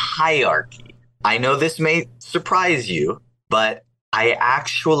as a hierarchy, I know this may surprise you, but I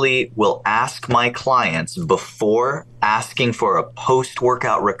actually will ask my clients before asking for a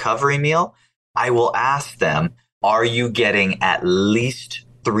post-workout recovery meal. I will ask them, are you getting at least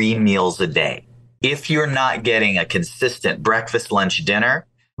 3 meals a day? If you're not getting a consistent breakfast, lunch, dinner,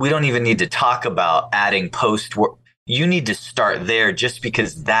 we don't even need to talk about adding post-work. You need to start there just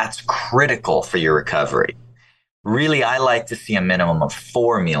because that's critical for your recovery. Really, I like to see a minimum of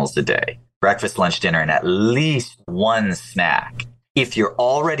 4 meals a day, breakfast, lunch, dinner, and at least 1 snack. If you're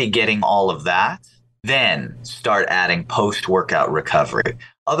already getting all of that, then start adding post-workout recovery.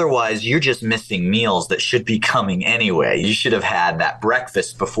 Otherwise, you're just missing meals that should be coming anyway. You should have had that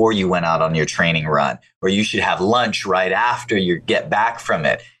breakfast before you went out on your training run, or you should have lunch right after you get back from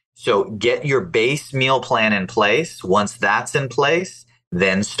it. So get your base meal plan in place. Once that's in place,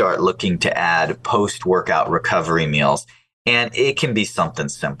 then start looking to add post-workout recovery meals. And it can be something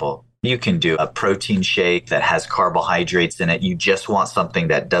simple. You can do a protein shake that has carbohydrates in it. You just want something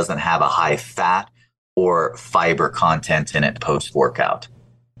that doesn't have a high fat or fiber content in it post-workout.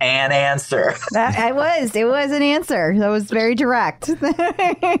 An answer. It was an answer. That was very direct.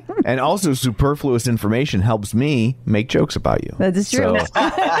 And also, superfluous information helps me make jokes about you. That is true. So,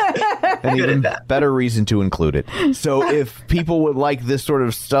 an even better reason to include it. So if people would like this sort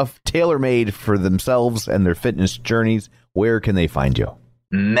of stuff tailor-made for themselves and their fitness journeys, where can they find you?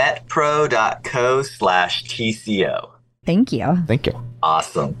 metpro.co/TCO. Thank you. Thank you.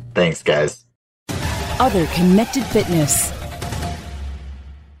 Awesome. Thanks, guys. Other connected fitness.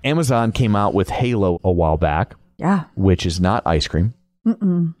 Amazon came out with Halo a while back. Yeah. Which is not ice cream.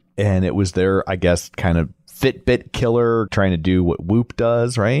 Mm-mm. And it was their, I guess, kind of Fitbit killer, trying to do what Whoop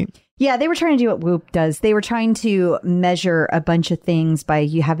does, right? Yeah, they were trying to do what Whoop does. They were trying to measure a bunch of things by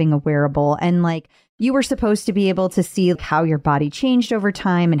you having a wearable. And like, you were supposed to be able to see how your body changed over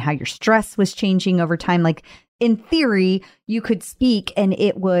time and how your stress was changing over time. Like, in theory, you could speak and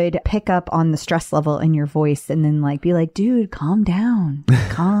it would pick up on the stress level in your voice and then like be like, dude, calm down,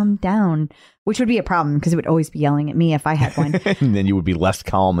 calm down, which would be a problem because it would always be yelling at me if I had one. And then you would be less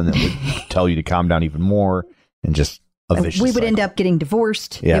calm and it would tell you to calm down even more and just a vicious we would cycle. end up getting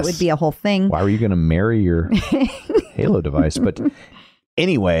divorced. Yes. It would be a whole thing. Why were you going to marry your Halo device? But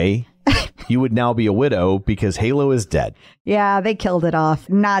anyway, you would now be a widow because Halo is dead. Yeah, they killed it off.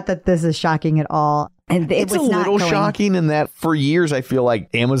 Not that this is shocking at all. And It's a little shocking in that for years, I feel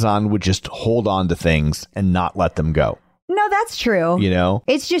like Amazon would just hold on to things and not let them go. No, that's true. You know?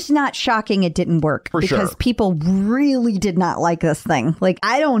 It's just not shocking it didn't work. For because sure. people really did not like this thing. Like,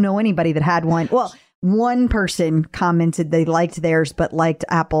 I don't know anybody that had one. Well, one person commented they liked theirs, but liked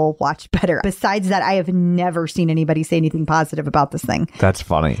Apple Watch better. Besides that, I have never seen anybody say anything positive about this thing. That's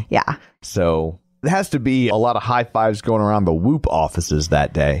funny. Yeah. So there has to be a lot of high fives going around the Whoop offices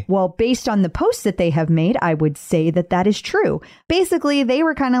that day. Well, based on the posts that they have made, I would say that that is true. Basically, they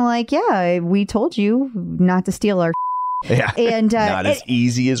were kind of like, yeah, we told you not to steal our Yeah. And not as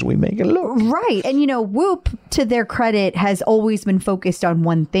easy as we make it look. Right. And, Whoop, to their credit, has always been focused on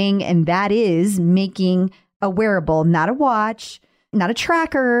one thing, and that is making a wearable, not a watch, not a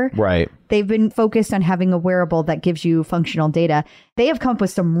tracker. Right. They've been focused on having a wearable that gives you functional data. They have come up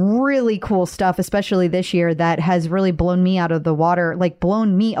with some really cool stuff, especially this year, that has really blown me out of the water, like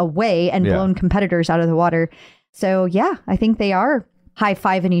blown me away and blown competitors out of the water. So, yeah, I think they are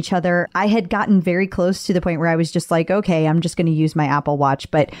high-fiving each other. I had gotten very close to the point where I was just like, okay, I'm just going to use my Apple Watch.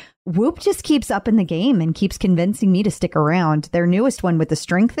 But Whoop just keeps up in the game and keeps convincing me to stick around. Their newest one with the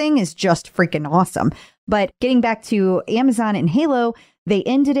string thing is just freaking awesome. But getting back to Amazon and Halo, they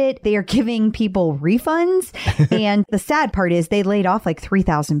ended it. They are giving people refunds. And the sad part is they laid off like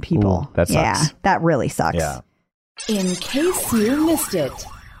 3,000 people. Ooh, that sucks. Yeah, that really sucks. Yeah. In case you missed it.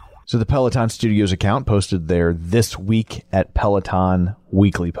 So the Peloton Studios account posted their This Week at Peloton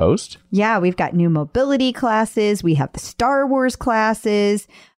weekly post. Yeah, we've got new mobility classes. We have the Star Wars classes.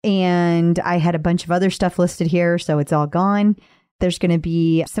 And I had a bunch of other stuff listed here, so it's all gone. There's going to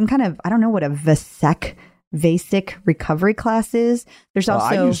be some kind of, I don't know what a VASIC recovery class is. There's also...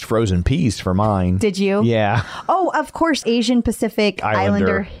 I used frozen peas for mine. Did you? Yeah. Oh, of course, Asian Pacific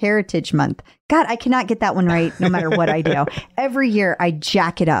Islander Heritage Month. God, I cannot get that one right no matter what I do. Every year I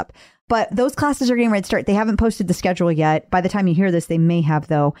jack it up. But those classes are getting ready to start. They haven't posted the schedule yet. By the time you hear this, they may have,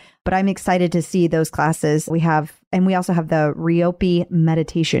 though. But I'm excited to see those classes. We also have the Ryopi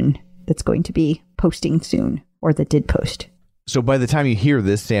meditation that's going to be posting soon, or that did post. So by the time you hear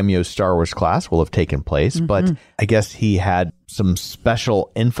this, Samuel's Star Wars class will have taken place. But I guess he had some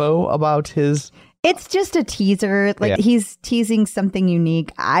special info about his... It's just a teaser. Like, he's teasing something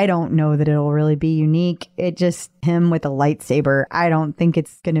unique. I don't know that it'll really be unique. It just him with a lightsaber. I don't think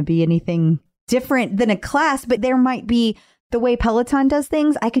it's going to be anything different than a class, but there might be the way Peloton does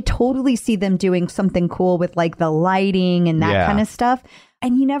things. I could totally see them doing something cool with like the lighting and that kind of stuff.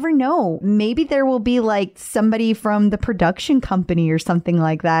 And you never know. Maybe there will be like somebody from the production company or something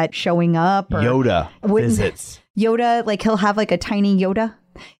like that showing up. Or Yoda visits. Yoda, like he'll have like a tiny Yoda.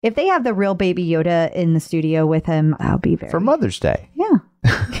 If they have the real baby Yoda in the studio with him, I'll be very... For Mother's Day. Yeah.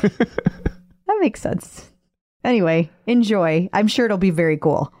 That makes sense. Anyway, enjoy. I'm sure it'll be very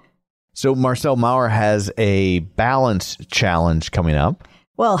cool. So Marcel Maurer has a balance challenge coming up.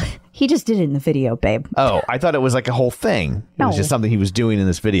 Well, he just did it in the video, babe. Oh, I thought it was like a whole thing. It was just something he was doing in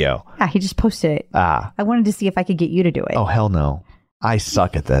this video. Yeah, he just posted it. I wanted to see if I could get you to do it. Oh, hell no. I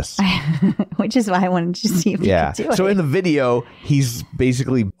suck at this. Which is why I wanted to see if you could do it. So in the video, he's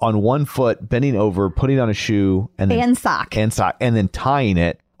basically on one foot, bending over, putting on a shoe and sock. And then tying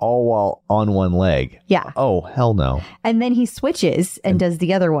it all while on one leg. Yeah. Oh, hell no. And then he switches and does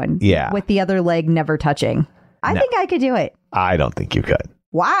the other one. Yeah. With the other leg never touching. I think I could do it. I don't think you could.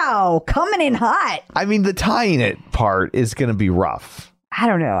 Wow. Coming in hot. I mean, the tying it part is going to be rough. I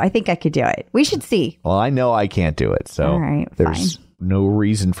don't know. I think I could do it. We should see. Well, I know I can't do it. So all right, there's no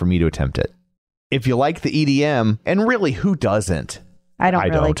reason for me to attempt it. If you like the EDM, and really, who doesn't? I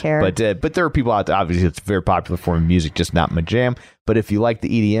don't care. But there are people out there, obviously, it's a very popular form of music, just not my jam. But if you like the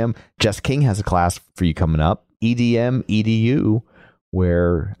EDM, Jess King has a class for you coming up, EDM EDU,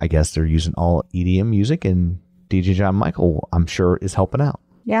 where I guess they're using all EDM music, and DJ John Michael, I'm sure, is helping out.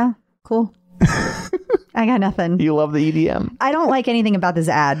 Yeah, cool. I got nothing. You love the EDM? I don't like anything about this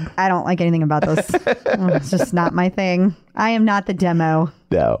ad. I don't like anything about this. It's just not my thing. I am not the demo.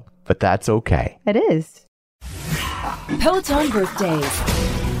 No, but that's okay. It is. Peloton birthdays.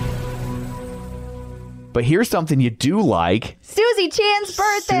 But here's something you do like. Susie Chan's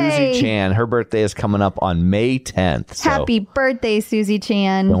birthday. Susie Chan. Her birthday is coming up on May 10th. So happy birthday, Susie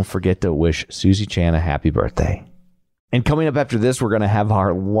Chan. Don't forget to wish Susie Chan a happy birthday. And coming up after this, we're going to have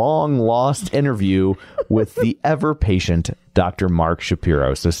our long-lost interview with the ever-patient Dr. Mark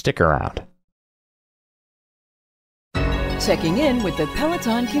Shapiro. So stick around. Checking in with the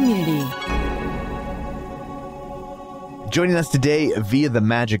Peloton community. Joining us today via the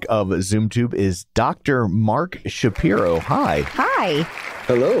magic of ZoomTube is Dr. Mark Shapiro. Hi. Hi.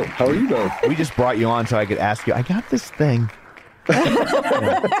 Hello. How are you doing? We just brought you on so I could ask you, I got this thing.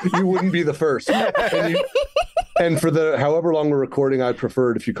 You wouldn't be the first. And for the however long we're recording, I'd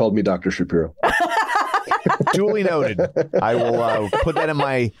prefer it if you called me Dr. Shapiro. Duly noted. I will put that in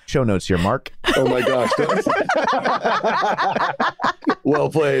my show notes here, Mark. Oh my gosh. Well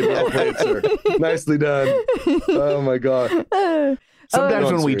played, sir. Nicely done. Oh my God.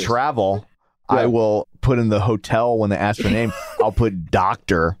 Sometimes when we serious. travel, Yeah. I will put in the hotel when they ask for a name, I'll put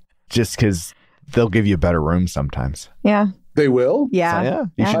doctor just because they'll give you a better room sometimes. Yeah. They will? Yeah. So, yeah,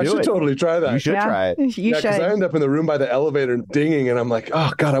 you should I do should it. totally try that. You should try it. You Yeah, because I should. end up in the room by the elevator dinging, and I'm like,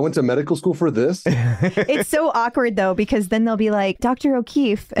 oh God, I went to medical school for this. It's so awkward though, because then they'll be like, Dr.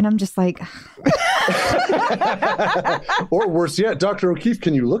 O'Keefe. And I'm just like, Or worse yet, Dr. O'Keefe,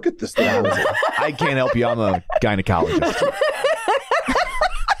 can you look at this thing? I can't help you. I'm a gynecologist.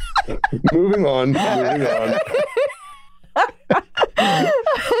 Moving on.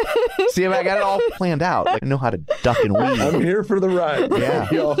 See, I got it all planned out. Like, I know how to duck and weave. I'm here for the ride. Yeah.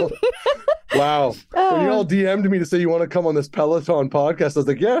 Y'all. Wow. When you all DM'd me to say you want to come on this Peloton podcast, I was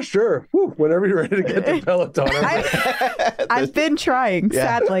like, yeah, sure. Whew, whenever you're ready to get to Peloton. I've been trying,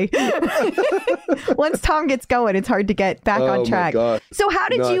 sadly. Once Tom gets going, it's hard to get back on track. My God. So how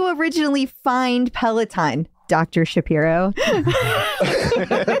did you originally find Peloton, Dr. Shapiro?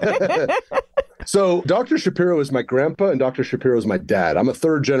 So Dr. Shapiro is my grandpa and Dr. Shapiro is my dad. I'm a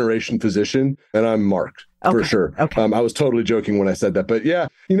third generation physician and I'm marked for sure. Okay. I was totally joking when I said that. But yeah,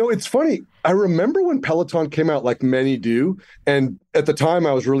 it's funny. I remember when Peloton came out, like many do. And at the time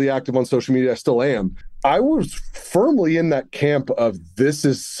I was really active on social media. I still am. I was firmly in that camp of this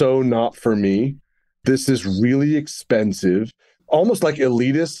is so not for me. This is really expensive, almost like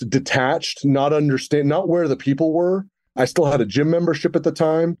elitist, detached, not where the people were. I still had a gym membership at the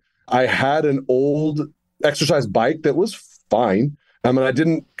time. I had an old exercise bike that was fine. And I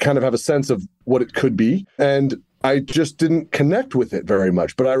didn't kind of have a sense of what it could be. And I just didn't connect with it very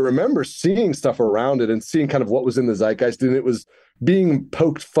much. But I remember seeing stuff around it and seeing kind of what was in the zeitgeist. And it was being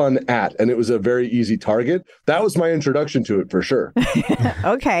poked fun at. And it was a very easy target. That was my introduction to it for sure.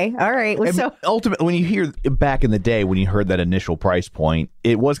 Okay. All right. Well, so Ultimately, when you hear back in the day, when you heard that initial price point,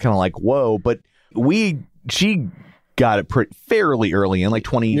 it was kind of like, whoa. But she got it fairly early in, like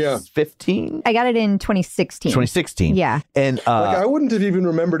 2015. I got it in 2016. 2016. Yeah. And I wouldn't have even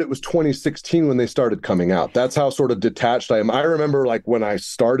remembered it was 2016 when they started coming out. That's how sort of detached I am. I remember like when I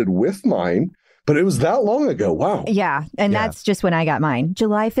started with mine, but it was that long ago. Wow. Yeah. And that's just when I got mine.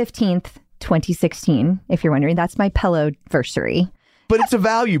 July 15th, 2016. If you're wondering, that's my Pello-versary. But it's a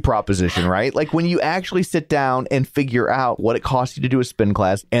value proposition, right? Like when you actually sit down and figure out what it costs you to do a spin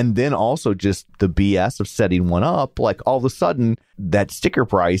class, and then also just the BS of setting one up, like all of a sudden that sticker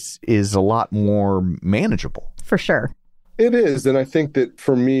price is a lot more manageable. For sure. It is. And I think that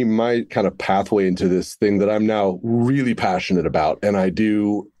for me, my kind of pathway into this thing that I'm now really passionate about, and I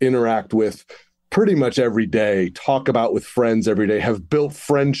do interact with pretty much every day, talk about with friends every day, have built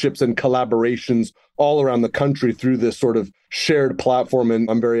friendships and collaborations all around the country through this sort of shared platform.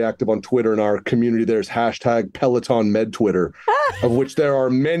 And I'm very active on Twitter, and our community there's hashtag Peloton Med Twitter, of which there are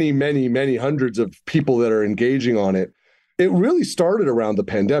many, many, many hundreds of people that are engaging on it. It really started around the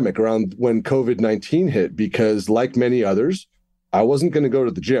pandemic, around when COVID-19 hit, because like many others, I wasn't going to go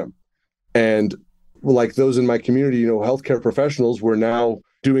to the gym. And like those in my community, healthcare professionals were now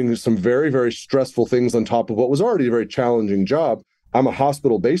doing some very, very stressful things on top of what was already a very challenging job. I'm a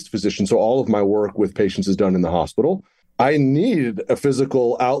hospital-based physician, so all of my work with patients is done in the hospital. I needed a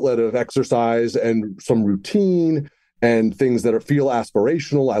physical outlet of exercise and some routine and things that feel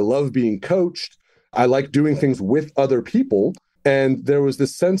aspirational. I love being coached. I like doing things with other people. And there was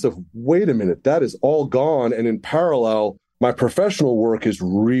this sense of, wait a minute, that is all gone. And in parallel, my professional work is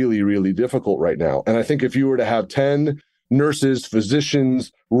really, really difficult right now. And I think if you were to have 10 nurses,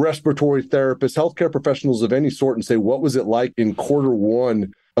 physicians, respiratory therapists, healthcare professionals of any sort and say, what was it like in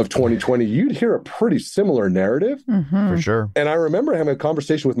Q1 of 2020? You'd hear a pretty similar narrative. Mm-hmm. For sure. And I remember having a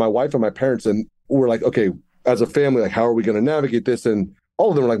conversation with my wife and my parents, and we're like, okay, as a family, like, how are we going to navigate this? And all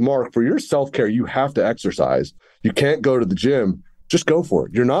of them were like, Mark, for your self-care, you have to exercise. You can't go to the gym. Just go for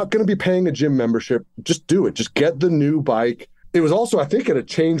it. You're not going to be paying a gym membership. Just do it. Just get the new bike. It was also, I think, at a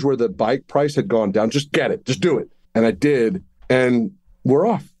change where the bike price had gone down. Just get it. Just do it. And I did. And we're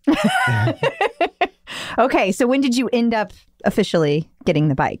off. Okay. So when did you end up officially getting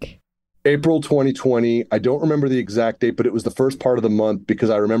the bike? April 2020. I don't remember the exact date, but it was the first part of the month because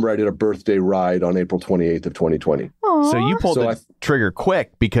I remember I did a birthday ride on April 28th of 2020. Aww. So you pulled So the trigger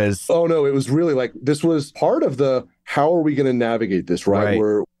quick because... Oh, no, it was really like, this was part of the, how are we going to navigate this, right?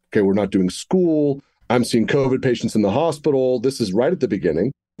 We're not doing school. I'm seeing COVID patients in the hospital. This is right at the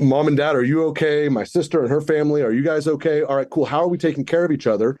beginning. Mom and dad, are you okay? My sister and her family, are you guys okay? All right, cool. How are we taking care of each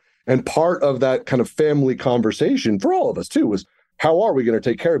other? And part of that kind of family conversation for all of us too was, how are we going to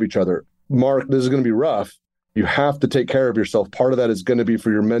take care of each other? Mark, this is going to be rough. You have to take care of yourself. Part of that is going to be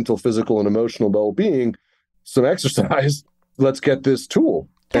for your mental, physical, and emotional well-being. Some exercise. Let's get this tool.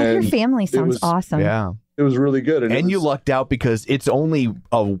 God, your family sounds awesome. Yeah. It was really good. And you lucked out because it's only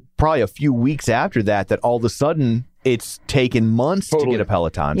probably a few weeks after that all of a sudden it's taken months to get a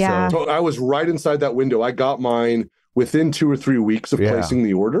Peloton. Yeah. So I was right inside that window. I got mine within 2 or 3 weeks of placing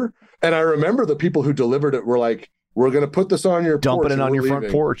the order. And I remember the people who delivered it were like, we're going to put this on your Dumping porch. it on your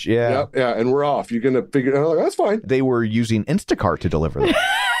front porch. Yeah. Yeah. And we're off. You're going to figure it out. Like, that's fine. They were using Instacart to deliver them.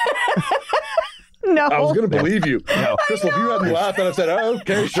 No. I was going to believe you. No. Crystal, if you hadn't laughed, I'd have said, oh,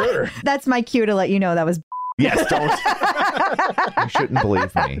 okay, sure. That's my cue to let you know that was. Yes, don't. You shouldn't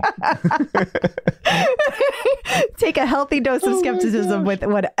believe me. Take a healthy dose of skepticism with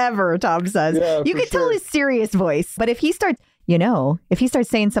whatever Tom says. Yeah, you can tell his serious voice, but if he starts,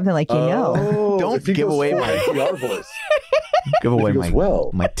 saying something like, don't give away my PR voice. Give away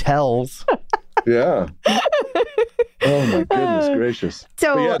my tells. Yeah. Oh my goodness gracious.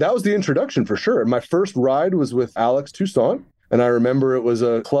 So but yeah, that was the introduction for sure. My first ride was with Alex Toussaint. And I remember it was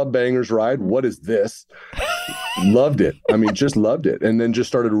a Club Bangers ride. What is this? Loved it. I mean, just loved it. And then just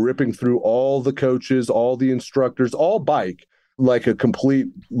started ripping through all the coaches, all the instructors, all bike. Like a complete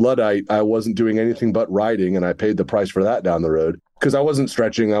Luddite, I wasn't doing anything but riding, and I paid the price for that down the road. Because I wasn't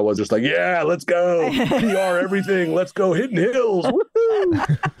stretching. I was just like, yeah, let's go. PR everything. Let's go hitting hills.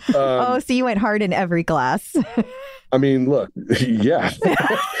 Woohoo! So you went hard in every class. I mean, look, yeah.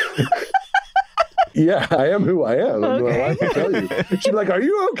 Yeah, I am who I am. Okay. My wife can tell you. She'd be like, are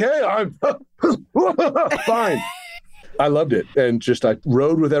you okay? I'm fine. I loved it. And I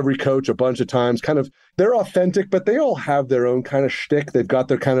rode with every coach a bunch of times. They're authentic, but they all have their own kind of shtick. They've got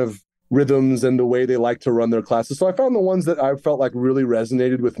their kind of rhythms and the way they like to run their classes. So I found the ones that I felt like really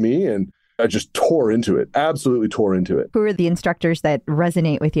resonated with me, and I just tore into it. Absolutely tore into it. Who are the instructors that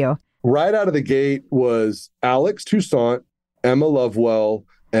resonate with you? Right out of the gate was Alex Toussaint, Emma Lovewell,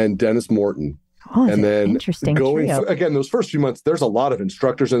 and Dennis Morton. Oh, and then interesting going trio. Again, those first few months, there's a lot of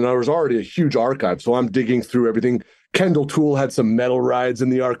instructors, and there was already a huge archive. So I'm digging through everything. Kendall Toole had some metal rides in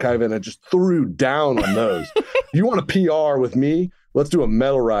the archive, and I just threw down on those. You want a PR with me? Let's do a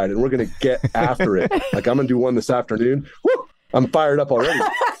metal ride, and we're going to get after it. Like, I'm going to do one this afternoon. Woo! I'm fired up already.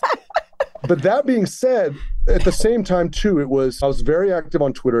 But that being said, at the same time, too, I was very active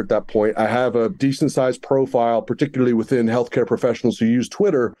on Twitter at that point. I have a decent sized profile, particularly within healthcare professionals who use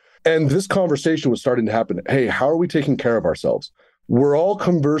Twitter. And this conversation was starting to happen. Hey, how are we taking care of ourselves? We're all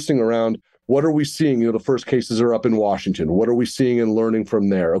conversing around, what are we seeing? The first cases are up in Washington. What are we seeing and learning from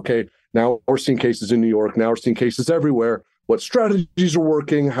there? Okay, now we're seeing cases in New York. Now we're seeing cases everywhere. What strategies are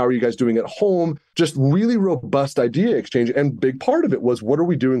working? How are you guys doing at home? Just really robust idea exchange. And big part of it was, what are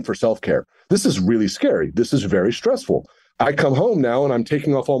we doing for self-care? This is really scary. This is very stressful. I come home now and I'm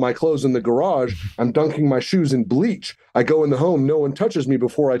taking off all my clothes in the garage. I'm dunking my shoes in bleach. I go in the home. No one touches me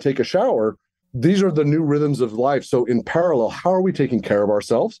before I take a shower. These are the new rhythms of life. So in parallel, how are we taking care of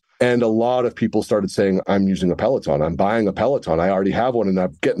ourselves? And a lot of people started saying, I'm using a Peloton. I'm buying a Peloton. I already have one, and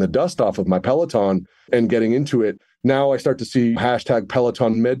I'm getting the dust off of my Peloton and getting into it. Now I start to see hashtag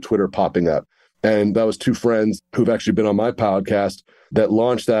Peloton Med Twitter popping up. And that was two friends who've actually been on my podcast that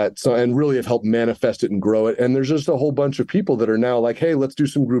launched that, and really have helped manifest it and grow it. And there's just a whole bunch of people that are now like, hey, let's do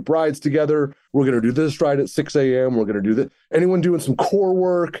some group rides together. We're going to do this ride at 6 a.m. We're going to do that. Anyone doing some core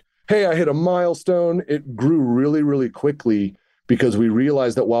work? Hey, I hit a milestone. It grew really, really quickly because we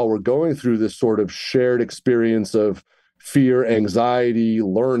realized that while we're going through this sort of shared experience of fear, anxiety,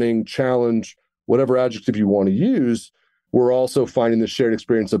 learning, challenge, whatever adjective you want to use, we're also finding the shared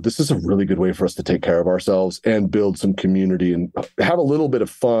experience of, this is a really good way for us to take care of ourselves and build some community and have a little bit of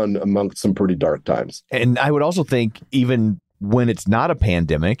fun amongst some pretty dark times. And I would also think, even when it's not a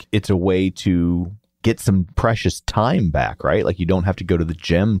pandemic, it's a way to get some precious time back, right? Like, you don't have to go to the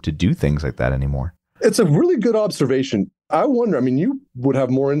gym to do things like that anymore. It's a really good observation. I wonder, you would have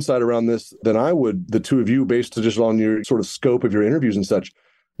more insight around this than I would, the two of you, based just on your sort of scope of your interviews and such.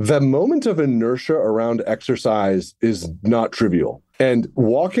 The moment of inertia around exercise is not trivial. And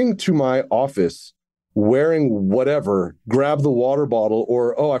walking to my office wearing whatever, grab the water bottle,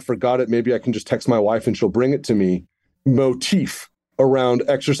 or, oh, I forgot it, maybe I can just text my wife and she'll bring it to me, motif around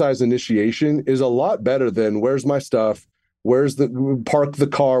exercise initiation is a lot better than, where's my stuff? Where's the park the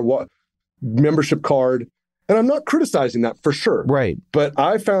car? What membership card? And I'm not criticizing that for sure. Right. But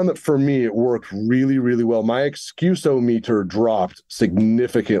I found that for me, it worked really, really well. My excuse-o-meter dropped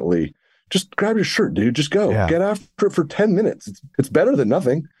significantly. Just grab your shirt, dude. Just go. Yeah. Get after it for 10 minutes. It's better than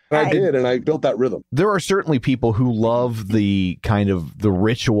nothing. And I did, and I built that rhythm. There are certainly people who love the kind of the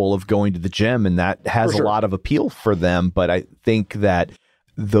ritual of going to the gym, and that has a lot of appeal for them. But I think that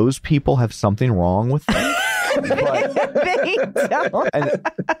those people have something wrong with them. They don't. And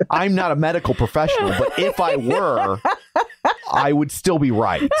I'm not a medical professional, but if I were, I would still be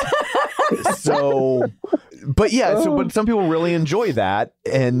right. So, but yeah, but some people really enjoy that,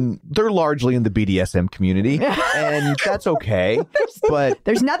 and they're largely in the BDSM community, and that's okay. But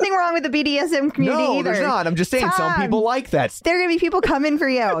there's nothing wrong with the BDSM community no, either. there's not. I'm just saying some people like that. There are going to be people coming for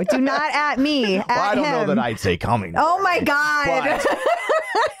you. Do not at me. At I don't know him. that I'd say coming. Oh my God.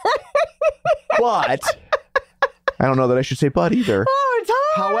 But I don't know that I should say but either. Oh, Tom.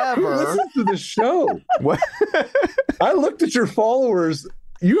 However, Listen to the show. what? I looked at your followers.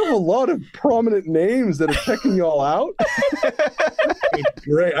 You have a lot of prominent names that are checking y'all out.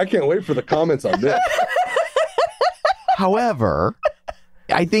 Great. I can't wait for the comments on this. However,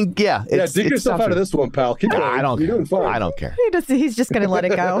 I think, dig yourself out of this one, pal. Keep going. I don't You're care. doing fine. I don't care. He's just going to let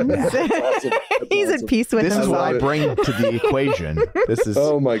it go. That's awesome. He's at peace with This is himself. what I bring to the equation. This is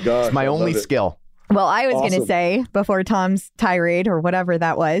Oh my gosh. it's my I love only it. skill. Well, I was going to Awesome. say before Tom's tirade or whatever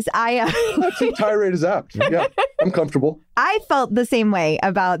that was, I think tirade is apt. Yeah, I'm comfortable. I felt the same way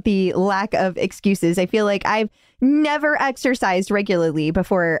about the lack of excuses. I feel like I've never exercised regularly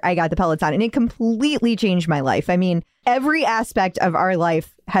before I got the Peloton, and it completely changed my life. I mean, every aspect of our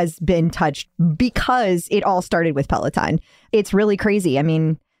life has been touched because it all started with Peloton. It's really crazy. I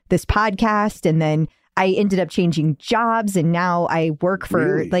mean, this podcast, and then I ended up changing jobs, and now I work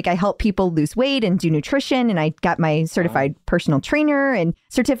for, Really? I help people lose weight and do nutrition, and I got my certified personal trainer and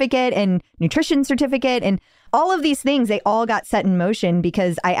certificate and nutrition certificate, and all of these things, they all got set in motion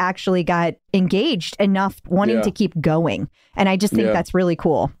because I actually got engaged enough wanting to keep going. And I just think that's really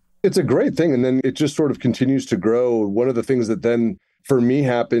cool. It's a great thing. And then it just sort of continues to grow. One of the things that then for me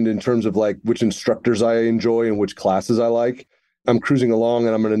happened in terms of like which instructors I enjoy and which classes I like. I'm cruising along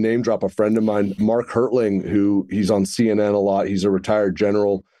and I'm going to name drop a friend of mine, Mark Hertling, who he's on CNN a lot. He's a retired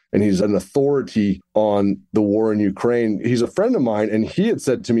general and he's an authority on the war in Ukraine. He's a friend of mine. And he had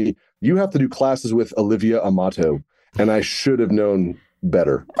said to me, you have to do classes with Olivia Amato. And I should have known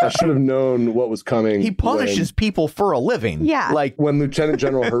better. I should have known what was coming. He punishes people for a living. Yeah. Like when Lieutenant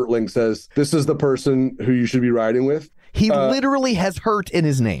General Hertling says, this is the person who you should be riding with. he literally has hurt in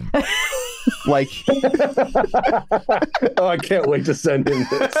his name. Like, oh, I can't wait to send him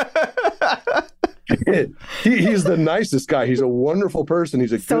this. He's the nicest guy. He's a wonderful person.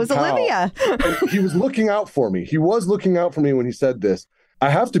 He's a So good is pal. Olivia. And he was looking out for me. He was looking out for me when he said this. I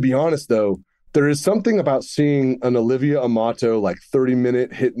have to be honest, though. There is something about seeing an Olivia Amato, like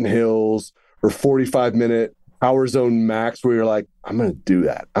 30-minute Hidden Hills or 45-minute Power Zone Max, where you're like, I'm going to do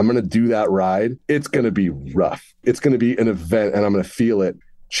that. I'm going to do that ride. It's going to be rough. It's going to be an event, and I'm going to feel it.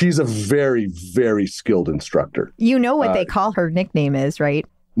 She's a very, very skilled instructor. You know what they call her nickname is, right?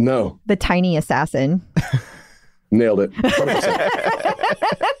 No. The Tiny Assassin. Nailed it. 100%.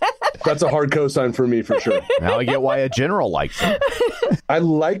 That's a hard cosign for me for sure. now I get why a general likes him. I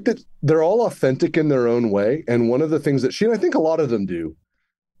like that they're all authentic in their own way. And one of the things that she, and I think a lot of them do,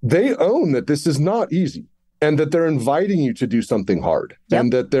 they own that this is not easy and that they're inviting you to do something hard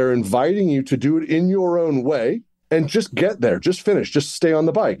and that they're inviting you to do it in your own way and just get there, just finish, just stay on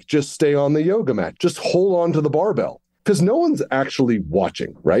the bike, just stay on the yoga mat, just hold on to the barbell. Because no one's actually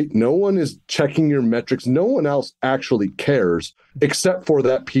watching, right? No one is checking your metrics. No one else actually cares except for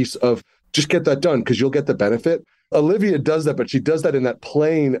that piece of just get that done because you'll get the benefit. Olivia does that, but she does that in that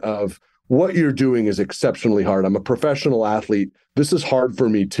plane of what you're doing is exceptionally hard. I'm a professional athlete. This is hard for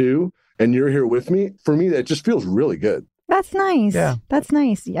me too. And you're here with me. For me, it just feels really good. That's nice. Yeah. That's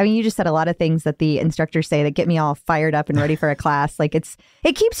nice. I mean, you just said a lot of things that the instructors say that get me all fired up and ready for a class. Like it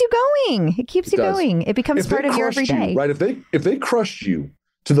keeps you going. It keeps you does. going. It becomes If they part of your crushed everyday. you, right? If they crushed you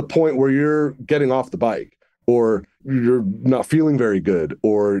to the point where you're getting off the bike or you're not feeling very good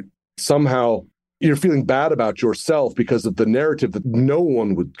or somehow you're feeling bad about yourself because of the narrative that no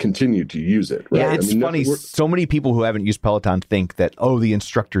one would continue to use it. Right? Yeah, it's funny. So many people who haven't used Peloton think that, oh, the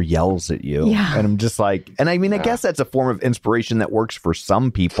instructor yells at you. Yeah. And I'm just like, and I mean, I guess that's a form of inspiration that works for some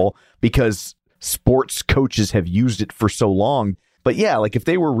people because sports coaches have used it for so long. But yeah, like if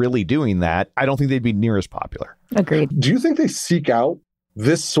they were really doing that, I don't think they'd be near as popular. Agreed. Do you think they seek out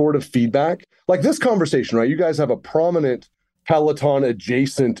this sort of feedback? Like this conversation, right? You guys have a prominent Peloton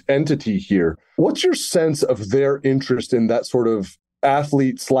adjacent entity here. What's your sense of their interest in that sort of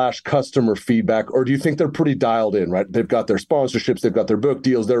athlete/customer feedback? Or do you think they're pretty dialed in, right? They've got their sponsorships, they've got their book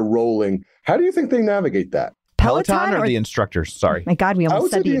deals, they're rolling. How do you think they navigate that? Peloton or the instructors? Sorry. My God, we I almost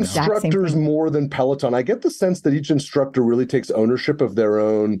would say said the the exact same instructors thing. more than Peloton. I get the sense that each instructor really takes ownership of their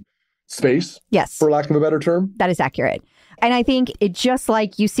own space, Yes, for lack of a better term. that is accurate. And I think it just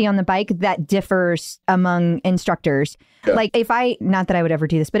like you see on the bike, that differs among instructors. Yeah. Like not that I would ever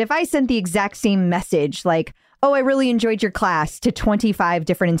do this, but if I sent the exact same message, like, oh, I really enjoyed your class to 25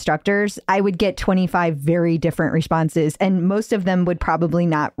 different instructors, I would get 25 very different responses. And most of them would probably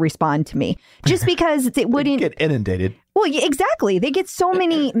not respond to me just because it wouldn't get inundated. Well, yeah, exactly. They get so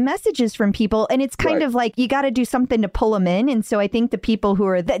many messages from people, and it's kind of like you got to do something to pull them in. And so I think the people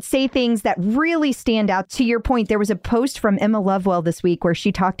that say things that really stand out, to your point, there was a post from Emma Lovewell this week where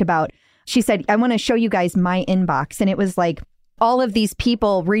she talked about, she said, I want to show you guys my inbox. And it was like all of these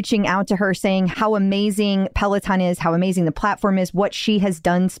people reaching out to her saying how amazing Peloton is, how amazing the platform is, what she has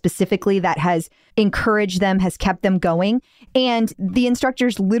done specifically that has encouraged them, has kept them going. And the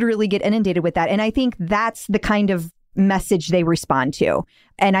instructors literally get inundated with that. And I think that's the kind of message they respond to.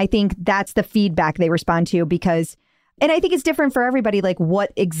 And I think that's the feedback they respond to because, and I think it's different for everybody, like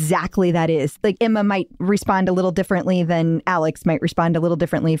what exactly that is. Like Emma might respond a little differently than Alex might respond a little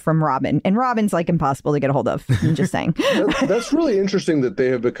differently from Robin. And Robin's like impossible to get a hold of. I'm just saying. That's really interesting that they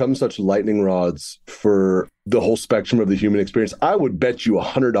have become such lightning rods for the whole spectrum of the human experience. I would bet you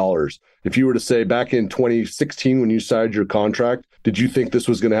 $100 if you were to say back in 2016 when you signed your contract, did you think this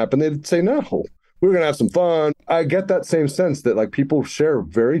was going to happen? They'd say no. We're going to have some fun. I get that same sense that like people share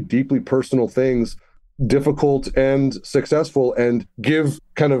very deeply personal things, difficult and successful, and give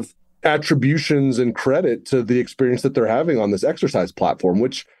kind of attributions and credit to the experience that they're having on this exercise platform,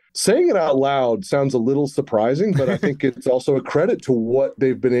 which saying it out loud sounds a little surprising, but I think it's also a credit to what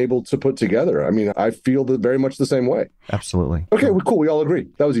they've been able to put together. I mean, I feel very much the same way. Absolutely. Okay, well, cool. We all agree.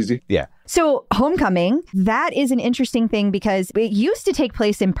 That was easy. Yeah. So homecoming, that is an interesting thing because it used to take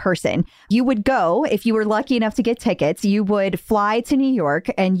place in person. You would go, if you were lucky enough to get tickets, you would fly to New York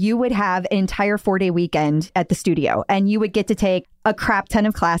and you would have an entire 4-day weekend at the studio. And you would get to take a crap ton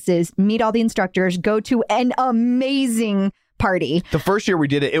of classes, meet all the instructors, go to an amazing party. The first year we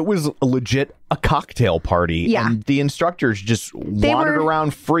did it, it was legit a cocktail party. Yeah. And the instructors just wandered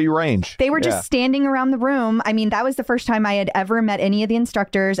around free range. They were just standing around the room. I mean, that was the first time I had ever met any of the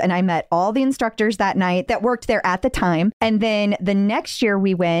instructors. And I met all the instructors that night that worked there at the time. And then the next year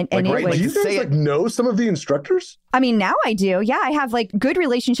we went and do you guys know some of the instructors? I mean, now I do. Yeah, I have like good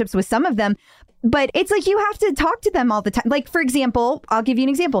relationships with some of them. But it's like you have to talk to them all the time. Like, for example, I'll give you an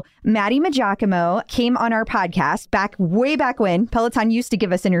example. Maddie Magiacomo came on our podcast way back when Peloton used to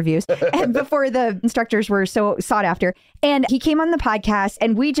give us interviews and before the instructors were so sought after. And he came on the podcast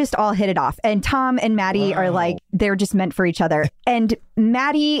and we just all hit it off. And Tom and Maddie are like, they're just meant for each other. And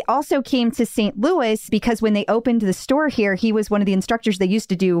Maddie also came to St. Louis because when they opened the store here, he was one of the instructors that used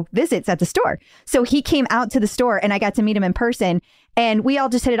to do visits at the store. So he came out to the store and I got to meet him in person. And we all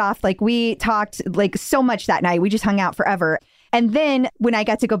just hit it off. Like we talked like so much that night. We just hung out forever. And then when I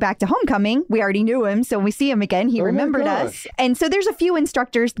got to go back to homecoming, we already knew him. So when we see him again, he remembered us. And so there's a few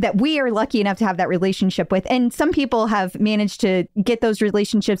instructors that we are lucky enough to have that relationship with. And some people have managed to get those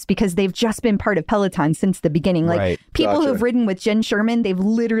relationships because they've just been part of Peloton since the beginning. Like people who've ridden with Jen Sherman, they've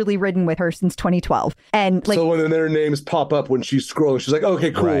literally ridden with her since 2012. And like, so when their names pop up when she's scrolling, she's like,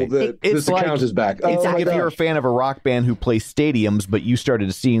 okay, cool. This account is back. It's like if you're a fan of a rock band who plays stadiums, but you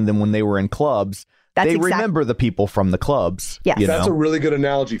started seeing them when they were in clubs. They remember the people from the clubs. Yes. That's a really good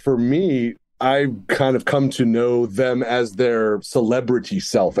analogy. For me, I've kind of come to know them as their celebrity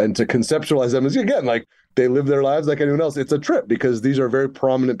self and to conceptualize them as, again, like they live their lives like anyone else. It's a trip because these are very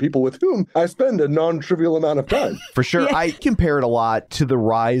prominent people with whom I spend a non-trivial amount of time. For sure. Yeah. I compare it a lot to the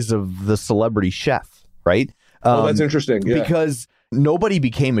rise of the celebrity chef, right? That's interesting. Yeah. Because nobody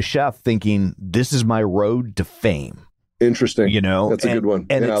became a chef thinking, this is my road to fame. Interesting. You know, that's a good one.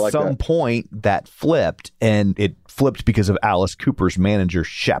 And at some point that flipped, and it flipped because of Alice Cooper's manager,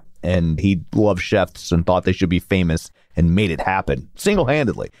 Shep. And he loved chefs and thought they should be famous and made it happen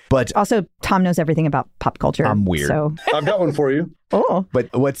single-handedly. But also, Tom knows everything about pop culture. I'm weird. So. I've got one for you. Oh. But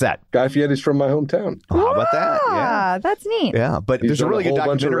what's that? Guy Fieri's from my hometown. Oh, how about that? Yeah. That's neat. Yeah. But there's a really good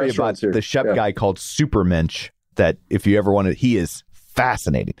documentary about the Shep guy called Supermensch that if you ever want to, he is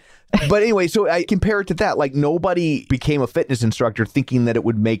fascinating. But anyway, so I compare it to that. Like nobody became a fitness instructor thinking that it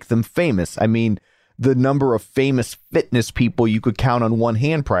would make them famous. I mean, the number of famous fitness people you could count on one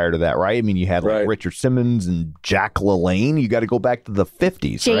hand prior to that, right? I mean, you had like Richard Simmons and Jack LaLanne. You got to go back to the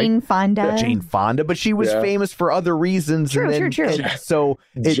 50s, Jane Fonda. Yeah, Jane Fonda, but she was famous for other reasons. True. So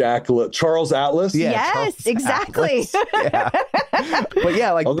Charles Atlas. Yeah, yes, Charles exactly. Yeah. But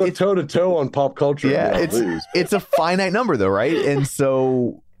yeah, like I'll go toe to toe on pop culture. Yeah, it's a finite number though, right? And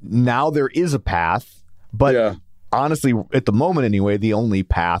so now there is a path, but honestly, at the moment anyway, the only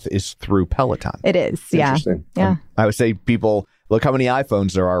path is through Peloton. It is. Yeah. Interesting. Yeah. I would say people, look how many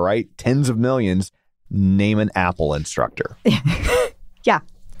iPhones there are, right? Tens of millions. name an Apple instructor. Yeah,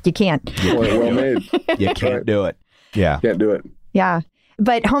 you can't. Well made. You can't do it. Yeah. Can't do it. Yeah.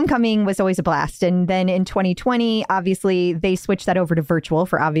 But homecoming was always a blast. And then in 2020, obviously, they switched that over to virtual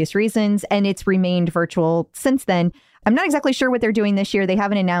for obvious reasons. And it's remained virtual since then. I'm not exactly sure what they're doing this year. They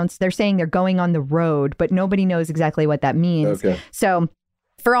haven't announced. They're saying they're going on the road, but nobody knows exactly what that means. Okay. So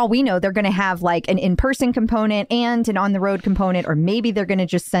for all we know, they're going to have like an in-person component and an on-the-road component, or maybe they're going to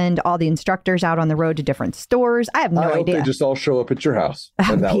just send all the instructors out on the road to different stores. I have no I hope idea. they just all show up at your house,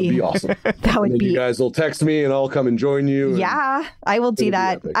 and that would be awesome. That would be. You guys will text me, and I'll come and join you. Yeah, I will do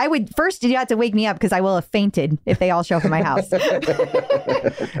that. I would first. You have to wake me up because I will have fainted if they all show up at my house.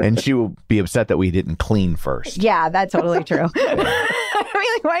 And she will be upset that we didn't clean first. Yeah, that's totally true. I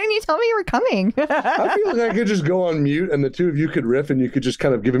mean, like, why didn't you tell me you were coming? I feel like I could just go on mute, and the two of you could riff, and you could just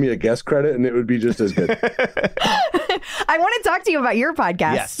kind of give me a guest credit, and it would be just as good. I want to talk to you about your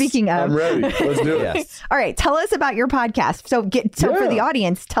podcast. Yes. Speaking of, I'm ready. Let's do it. Yes. All right, tell us about your podcast. So for the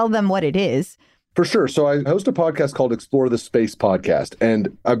audience, tell them what it is. For sure. So I host a podcast called Explore the Space Podcast,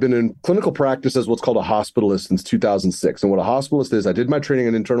 and I've been in clinical practice as what's called a hospitalist since 2006. And what a hospitalist is, I did my training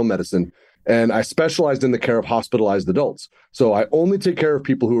in internal medicine, and I specialized in the care of hospitalized adults. So I only take care of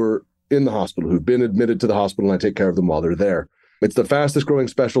people who are in the hospital, who've been admitted to the hospital, and I take care of them while they're there. It's the fastest growing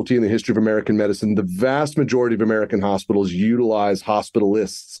specialty in the history of American medicine. The vast majority of American hospitals utilize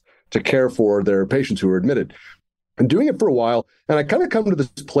hospitalists to care for their patients who are admitted. I'm doing it for a while, and I kind of come to this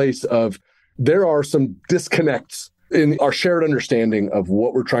place of there are some disconnects in our shared understanding of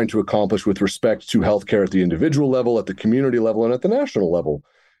what we're trying to accomplish with respect to healthcare at the individual level, at the community level, and at the national level.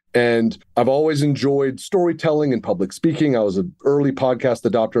 And I've always enjoyed storytelling and public speaking. I was an early podcast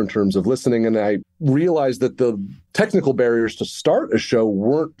adopter in terms of listening, and I realized that the technical barriers to start a show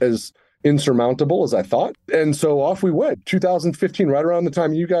weren't as insurmountable as I thought. And so off we went. 2015, right around the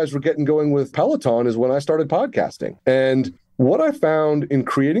time you guys were getting going with Peloton, is when I started podcasting. And what I found in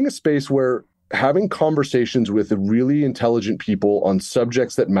creating a space where having conversations with really intelligent people on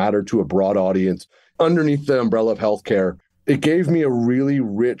subjects that matter to a broad audience underneath the umbrella of healthcare, it gave me a really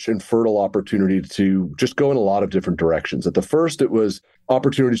rich and fertile opportunity to just go in a lot of different directions. At the first, it was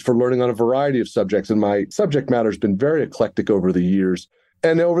opportunities for learning on a variety of subjects, and my subject matter has been very eclectic over the years.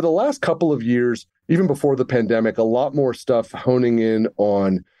 And over the last couple of years, even before the pandemic, a lot more stuff honing in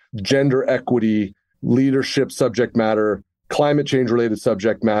on gender equity, leadership subject matter, climate change related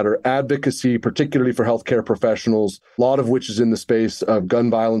subject matter, advocacy, particularly for healthcare professionals, a lot of which is in the space of gun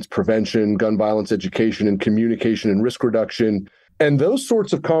violence prevention, gun violence education and communication and risk reduction. And those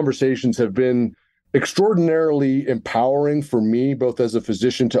sorts of conversations have been extraordinarily empowering for me, both as a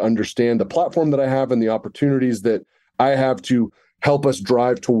physician to understand the platform that I have and the opportunities that I have to help us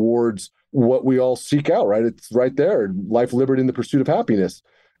drive towards what we all seek out, right? It's right there, life, liberty, and the pursuit of happiness.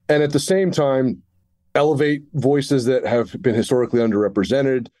 And at the same time, elevate voices that have been historically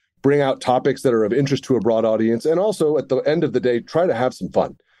underrepresented, bring out topics that are of interest to a broad audience, and also at the end of the day, try to have some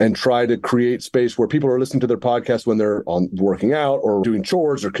fun and try to create space where people are listening to their podcast when they're on working out or doing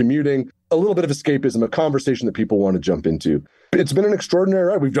chores or commuting, a little bit of escapism, a conversation that people want to jump into. It's been an extraordinary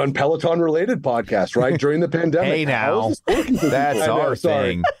ride. We've done Peloton-related podcasts, right, during the pandemic. Hey, now, that's our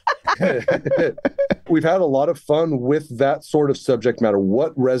thing. We've had a lot of fun with that sort of subject matter.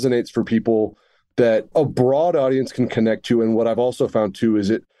 What resonates for people that a broad audience can connect to. And what I've also found too is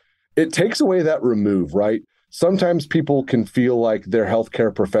it takes away that remove, right? Sometimes people can feel like their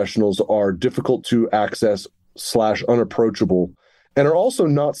healthcare professionals are difficult to access / unapproachable and are also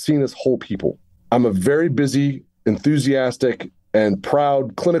not seen as whole people. I'm a very busy, enthusiastic, and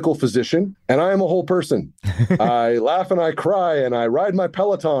proud clinical physician, and I am a whole person. I laugh and I cry, and I ride my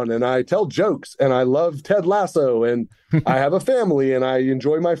Peloton, and I tell jokes, and I love Ted Lasso, and I have a family, and I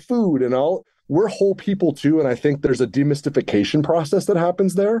enjoy my food, and all. We're whole people too, and I think there's a demystification process that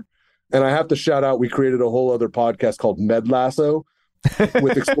happens there. And I have to shout out, we created a whole other podcast called Med Lasso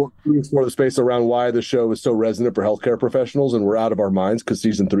with Explore the Space around why the show is so resonant for healthcare professionals, and we're out of our minds because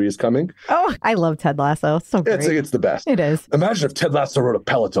season 3 is coming. Oh, I love Ted Lasso. It's so great. It's the best. It is. Imagine if Ted Lasso wrote a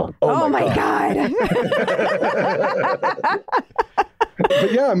Peloton. Oh my God.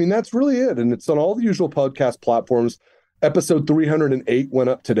 But yeah, I mean, that's really it. And it's on all the usual podcast platforms. Episode 308 went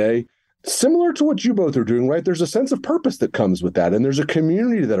up today. Similar to what you both are doing, right? There's a sense of purpose that comes with that. And there's a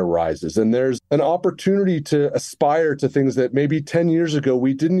community that arises. And there's an opportunity to aspire to things that maybe 10 years ago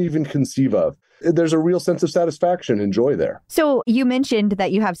we didn't even conceive of. There's a real sense of satisfaction and joy there. So you mentioned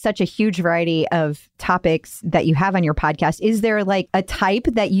that you have such a huge variety of topics that you have on your podcast. Is there like a type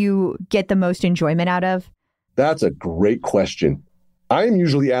that you get the most enjoyment out of? That's a great question. I am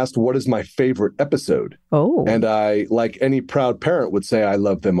usually asked, what is my favorite episode? Oh. And I, like any proud parent, would say I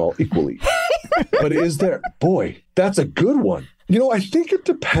love them all equally. But is there, boy, that's a good one. You know, I think it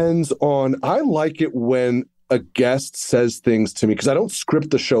depends on, I like it when a guest says things to me because I don't script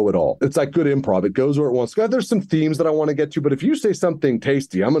the show at all. It's like good improv. It goes where it wants to go. There's some themes that I want to get to, but if you say something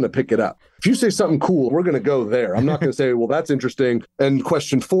tasty, I'm going to pick it up. If you say something cool, we're going to go there. I'm not going to say, well, that's interesting. And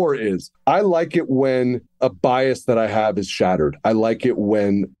question 4 is, I like it when a bias that I have is shattered. I like it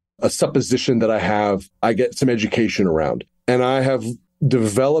when a supposition that I have, I get some education around. And I have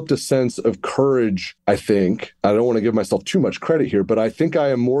developed a sense of courage, I think. I don't want to give myself too much credit here, but I think I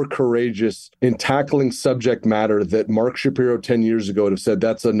am more courageous in tackling subject matter that Mark Shapiro 10 years ago would have said,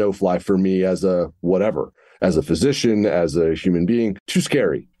 that's a no-fly for me as a whatever, as a physician, as a human being. Too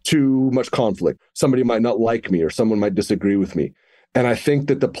scary, too much conflict. Somebody might not like me or someone might disagree with me. And I think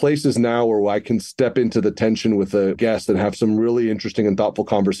that the places now where I can step into the tension with a guest and have some really interesting and thoughtful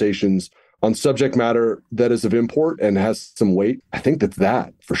conversations on subject matter that is of import and has some weight, I think that's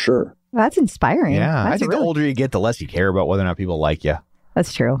that for sure. That's inspiring. Yeah, That's I think the older you get, the less you care about whether or not people like you.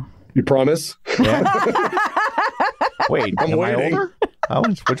 That's true. You promise? Yeah. Wait, I'm am waiting. I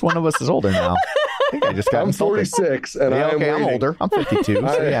older? Which one of us is older now? I think I just got I'm insulted. 46 and Yeah, I'm okay, I'm waiting. older. I'm 52.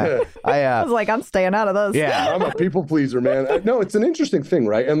 So yeah, I was like, I'm staying out of those. yeah. I'm a people pleaser, man. No, it's an interesting thing,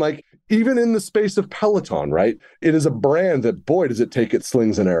 right? And like, even in the space of Peloton, right? It is a brand that, boy, does it take its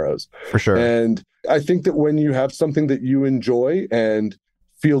slings and arrows. For sure. And I think that when you have something that you enjoy and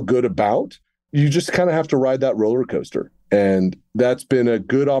feel good about, you just kind of have to ride that roller coaster. And that's been a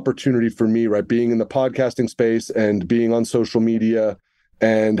good opportunity for me, right? Being in the podcasting space and being on social media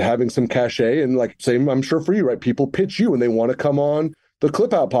and having some cachet. And like, same, I'm sure for you, right? People pitch you and they want to come on the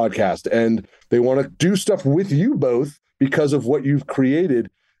Clip Out podcast and they want to do stuff with you both because of what you've created.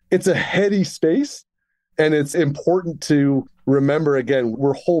 It's a heady space. And it's important to remember, again,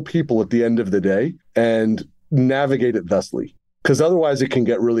 we're whole people at the end of the day and navigate it thusly, because otherwise it can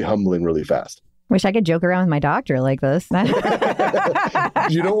get really humbling really fast. Wish I could joke around with my doctor like this.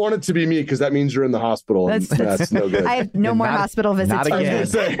 You don't want it to be me because that means you're in the hospital. And that's no good. I have no more hospital visits. not for me. again.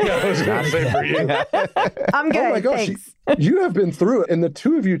 I was going to say for you. I'm good. Oh my gosh, Thanks. you have been through it. And the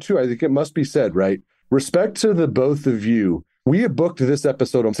two of you too, I think it must be said, right? Respect to the both of you. We had booked this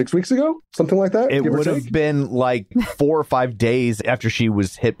episode on 6 weeks ago, something like that. It give or would have take? been like 4 or 5 days after she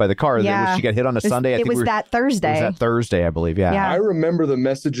was hit by the car. Yeah. She got hit on a Sunday. It was that Thursday. It was that Thursday, I believe. Yeah. Yeah. I remember the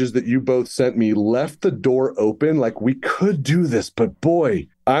messages that you both sent me left the door open. Like, we could do this, but boy,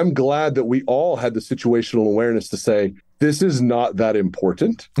 I'm glad that we all had the situational awareness to say, this is not that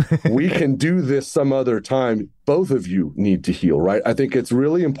important. We can do this some other time. Both of you need to heal, right? I think it's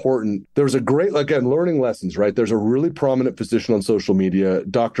really important. There's a great, again, learning lessons, right? There's a really prominent physician on social media,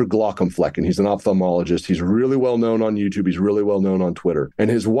 Dr. Glaucomflecken. He's an ophthalmologist. He's really well known on YouTube. He's really well known on Twitter. And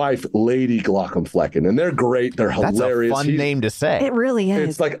his wife, Lady Glaucomflecken. And they're great. They're hilarious. That's a fun name to say. It really is.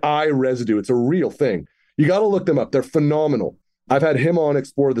 It's like eye residue. It's a real thing. You got to look them up. They're phenomenal. I've had him on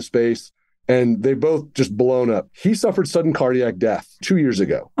Explore the Space, and they both just blown up. He suffered sudden cardiac death 2 years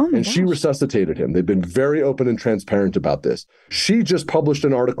ago, and she resuscitated him. They've been very open and transparent about this. She just published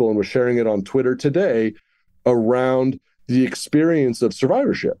an article and was sharing it on Twitter today around the experience of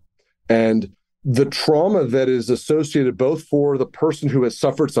survivorship and the trauma that is associated both for the person who has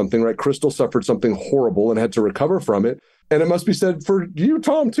suffered something, right? Crystal suffered something horrible and had to recover from it. And it must be said for you,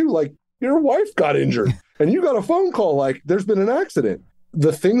 Tom, too, like your wife got injured and you got a phone call like there's been an accident.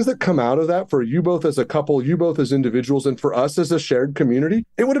 The things that come out of that for you both as a couple, you both as individuals, and for us as a shared community,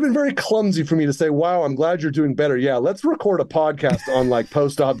 it would have been very clumsy for me to say, wow, I'm glad you're doing better. Yeah, let's record a podcast on like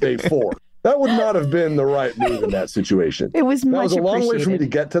post-op day 4. That would not have been the right move in that situation. It was much That was a long way for me appreciated. to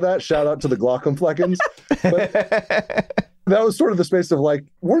get to that. Shout out to the Glaucomfleckens. But that was sort of the space of like,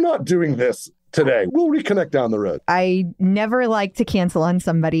 we're not doing this today. We'll reconnect down the road. I never like to cancel on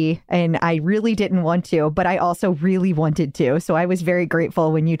somebody, and I really didn't want to, but I also really wanted to. So I was very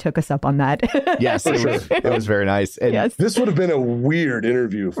grateful when you took us up on that. Yes, it was very nice. And Yes. This would have been a weird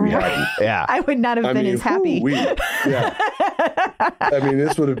interview if we hadn't. yeah. I would not have been as happy. Yeah. I mean,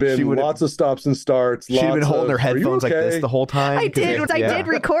 this would have been lots of stops and starts. She'd have been holding her headphones like this the whole time. I did. I did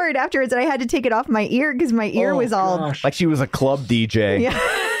record afterwards, and I had to take it off my ear because my ear was all. Like she was a club DJ. Yeah.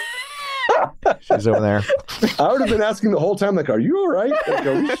 She's over there. I would have been asking the whole time, like, are you all right?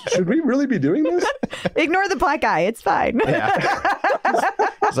 Like, should we really be doing this? Ignore the black guy. It's fine. Yeah.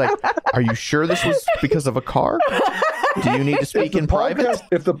 It's like, are you sure this was because of a car? Do you need to speak in private?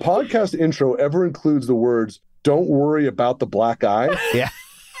 If the podcast intro ever includes the words, don't worry about the black eye, Yeah.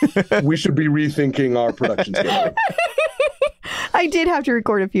 we should be rethinking our production schedule. I did have to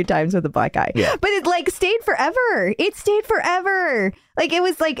record a few times with a black eye. Yeah. But it like stayed forever. It stayed forever. Like it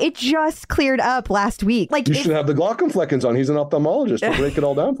was like it just cleared up last week. Like You should have the Glaucomfleckens on. He's an ophthalmologist. He'll break it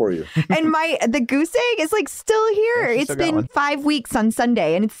all down for you. and the goose egg is like still here. Yeah, she's It's still got been one. 5 weeks on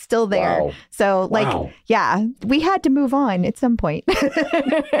Sunday and it's still there. Wow. So like, Wow. yeah, we had to move on at some point.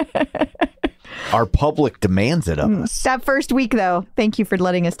 Our public demands it of us. That first week though, thank you for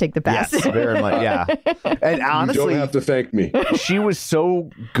letting us take the pass. Yes, very much. Yeah. And You honestly, don't have to thank me. she was so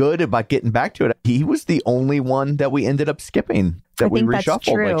good about getting back to it. He was the only one that we ended up skipping, that I we think that's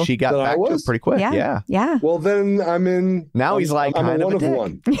reshuffled. true. Like she got That I back to it was? pretty quick. Yeah. Yeah. Yeah. Well, then I'm in. Now he's like I'm kind a of a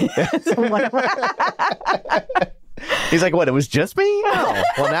one dick. of one. He's like, what? It was just me? Oh.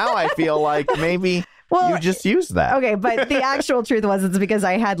 Well, now I feel like maybe you just used that. Okay, but the actual truth was it's because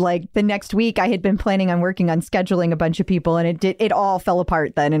I had like the next week I had been planning on working on scheduling a bunch of people and it all fell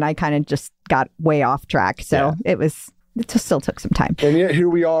apart then and I kind of just got way off track. So it just still took some time. And yet here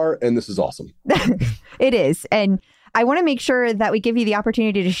we are, and this is awesome. It is. And I want to make sure that we give you the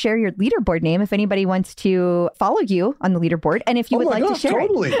opportunity to share your leaderboard name if anybody wants to follow you on the leaderboard and if you would like to share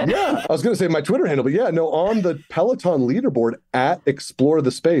totally. Yeah. I was going to say my Twitter handle, but on the Peloton leaderboard at Explore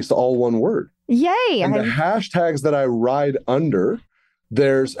the Space, all one word. it. Yay. And the hashtags that I ride under,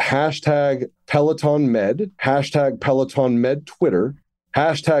 there's hashtag Peloton Med, hashtag Peloton Med Twitter,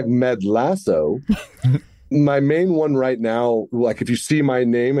 hashtag Med Lasso. My main one right now, like if you see my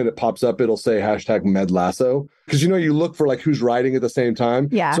name and it pops up, it'll say hashtag Med Lasso. Because you look for like who's riding at the same time.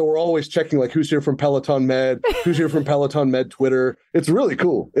 Yeah. So we're always checking like who's here from Peloton Med, who's here from Peloton Med Twitter. It's really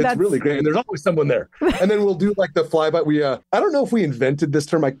cool. It's really great. And there's always someone there. And then we'll do like the flyby. I don't know if we invented this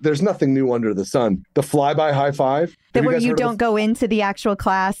term. Like there's nothing new under the sun. The flyby high five. That where you don't go into the actual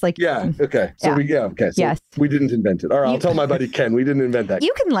class. Like Yeah. Okay. So okay. So yes. we didn't invent it. All right. I'll tell my buddy Ken. We didn't invent that.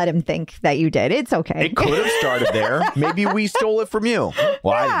 You can let him think that you did. It's okay. It could have started there. Maybe we stole it from you.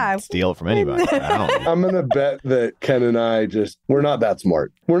 Well, I didn't steal it from anybody. I don't know. I'm going to bet that Ken and I we're not that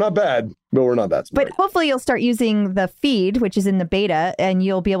smart. We're not bad, but we're not that smart. But hopefully you'll start using the feed, which is in the beta, and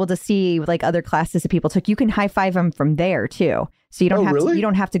you'll be able to see like other classes that people took. You can high five them from there too. So you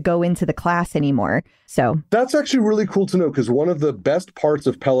don't have to go into the class anymore. So that's actually really cool to know because one of the best parts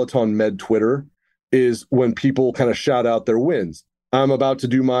of Peloton Med Twitter is when people kind of shout out their wins. I'm about to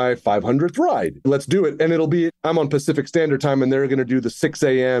do my 500th ride. Let's do it. And I'm on Pacific Standard Time and they're going to do the 6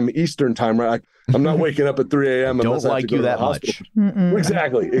 a.m. Eastern Time. Right? I'm not waking up at 3 a.m. Don't like you that much.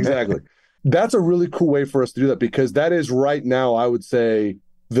 Exactly. That's a really cool way for us to do that because that is right now, I would say,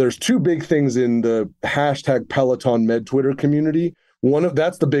 there's two big things in the hashtag Peloton Med Twitter community.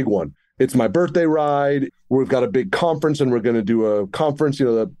 That's the big one. It's my birthday ride. We've got a big conference and we're going to do a conference,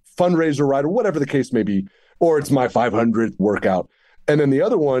 the fundraiser ride or whatever the case may be. Or it's my 500th workout. And then the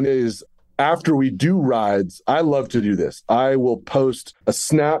other one is after we do rides, I love to do this. I will post a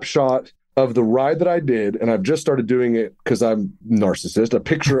snapshot of the ride that I did. And I've just started doing it because I'm a narcissist. A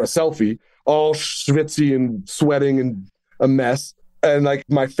selfie, all schwitzy and sweating and a mess. And like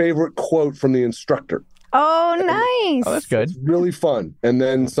my favorite quote from the instructor. Oh, nice. Oh, that's good. It's really fun. And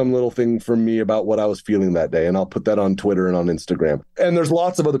then some little thing from me about what I was feeling that day. And I'll put that on Twitter and on Instagram. And there's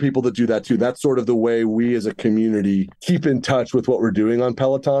lots of other people that do that too. That's sort of the way we as a community keep in touch with what we're doing on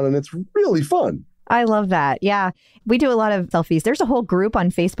Peloton. And it's really fun. I love that. Yeah. We do a lot of selfies. There's a whole group on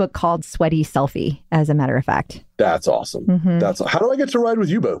Facebook called Sweaty Selfie, as a matter of fact. That's awesome. How do I get to ride with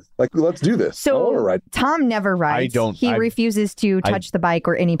you both? Like, let's do this. I want to ride. Tom never rides. He refuses to touch the bike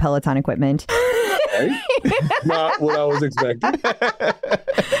or any Peloton equipment. Right? Not what I was expecting.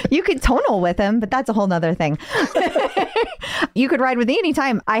 You could tonal with him, but that's a whole nother thing. You could ride with me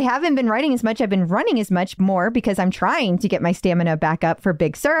anytime. I haven't been riding as much. I've been running as much more because I'm trying to get my stamina back up for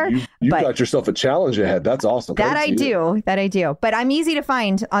Big Sur. You got yourself a challenge ahead. That's awesome. That I do. But I'm easy to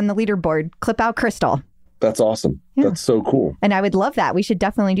find on the leaderboard. Clip out Crystal. That's awesome. Yeah. That's so cool. And I would love that. We should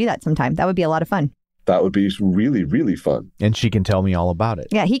definitely do that sometime. That would be a lot of fun. That would be really, really fun. And she can tell me all about it.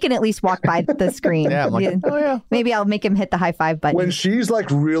 Yeah, he can at least walk by the screen. Yeah, I'm like, oh yeah. Maybe I'll make him hit the high five button. When she's like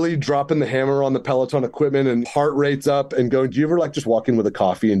really dropping the hammer on the Peloton equipment and heart rate's up and going, do you ever like just walk in with a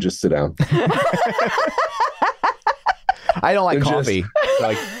coffee and just sit down? I don't like coffee.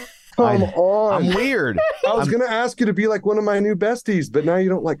 Come on. I'm weird. I was going to ask you to be like one of my new besties, but now you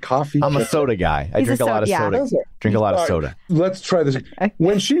don't like coffee. I'm a soda guy. I drink a lot of soda. Drink a lot of soda. Let's try this.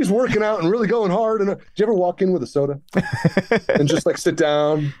 When she's working out and really going hard, do you ever walk in with a soda and just like sit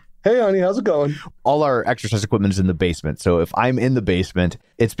down? Hey, honey, how's it going? All our exercise equipment is in the basement. So if I'm in the basement,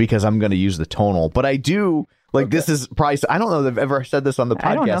 it's because I'm going to use the tonal. But I do, this is probably, I don't know if I've ever said this on the podcast,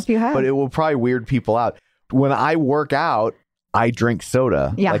 I don't know if you have. But it will probably weird people out. When I work out, I drink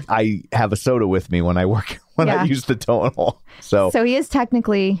soda. Yeah. Like I have a soda with me when I work when I use the tonal. So he is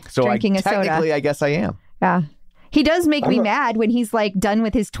technically drinking a soda. Technically, I guess I am. Yeah. He does make me mad when he's like done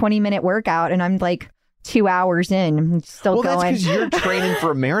with his 20-minute workout and I'm like 2 hours in. I'm still going. Well, that's because you're training for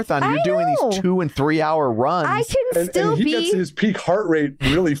a marathon. You're doing these 2 and 3 hour runs. I can still and he gets his peak heart rate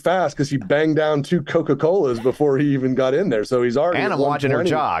really fast because he banged down 2 Coca-Colas before he even got in there. So he's already. And I'm watching her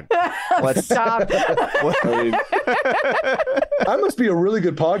jog. Let's stop. I must be a really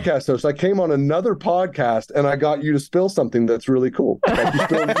good podcast host. I came on another podcast and I got you to spill something that's really cool. Like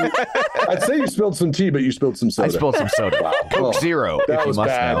I'd say you spilled some tea, but you spilled some soda. I spilled some soda. Wow. Coke Zero. That was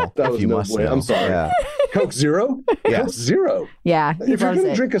bad. That was no way. I'm sorry. Yeah. Coke Zero? Yeah. Coke Zero. Yeah. If you're going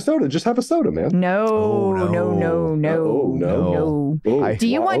to drink a soda, just have a soda, man. No. Do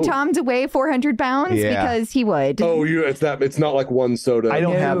you want Tom to weigh 400 pounds? Yeah. Because he would. Oh, it's not like one soda. I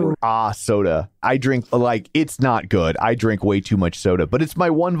don't have soda. I drink, it's not good. I drink way too much soda, but it's my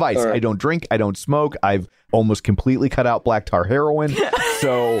one vice. Right. I don't drink. I don't smoke. I've almost completely cut out black tar heroin.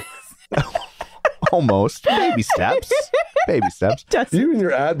 So almost. Baby steps. Baby steps. You and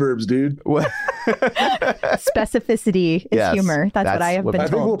your adverbs, dude. Specificity is humor. That's what I have been told. I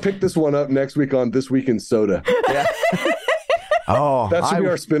think we'll pick this one up next week on This Week in Soda. Yeah. Oh, that should be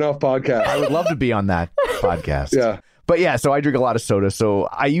our spin-off podcast. I would love to be on that podcast. Yeah. But yeah, so I drink a lot of soda. So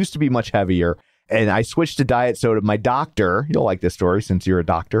I used to be much heavier and I switched to diet soda. My doctor, you'll like this story since you're a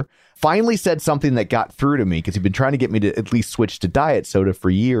doctor, finally said something that got through to me because he'd been trying to get me to at least switch to diet soda for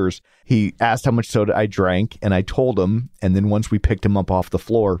years. He asked how much soda I drank and I told him. And then once we picked him up off the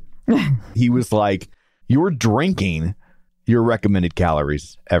floor, he was like, "You're drinking your recommended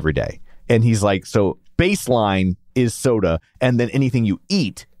calories every day." And he's like, so baseline is soda and then anything you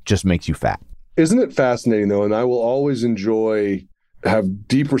eat just makes you fat. Isn't it fascinating though? And I will always have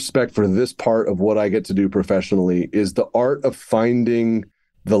deep respect for this part of what I get to do professionally is the art of finding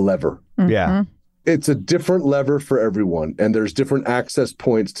the lever. Mm-hmm. Yeah. It's a different lever for everyone, and there's different access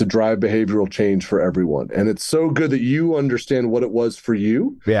points to drive behavioral change for everyone. And it's so good that you understand what it was for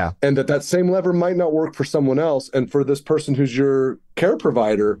you. Yeah. And that same lever might not work for someone else. And for this person who's your care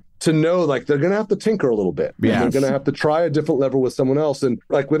provider to know, like, they're going to have to tinker a little bit. Yeah. They're going to have to try a different lever with someone else. And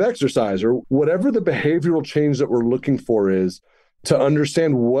like with exercise or whatever the behavioral change that we're looking for is, to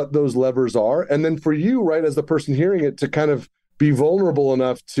understand what those levers are. And then for you, right, as the person hearing it, to kind of be vulnerable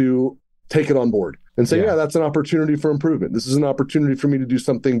enough to take it on board and say, yeah, that's an opportunity for improvement. This is an opportunity for me to do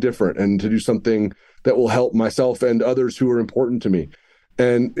something different and to do something that will help myself and others who are important to me.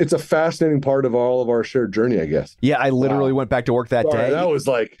 And it's a fascinating part of all of our shared journey, I guess. Yeah, I literally went back to work that day. That was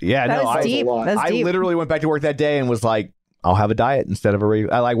like, I literally went back to work that day and was like, I'll have a diet instead of a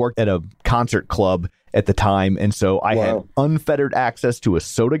regular. I worked at a concert club at the time. And so I had unfettered access to a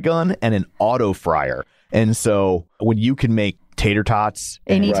soda gun and an auto fryer. And so when you can make tater tots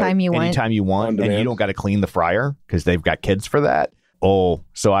anytime you want, and you don't got to clean the fryer because they've got kids for that. Oh,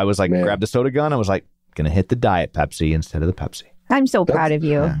 so I was like, grab the soda gun. I was like, going to hit the Diet Pepsi instead of the Pepsi. I'm so proud of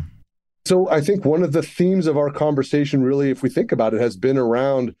you. Yeah. So I think one of the themes of our conversation, really, if we think about it, has been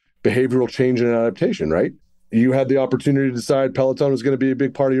around behavioral change and adaptation, right? You had the opportunity to decide Peloton was going to be a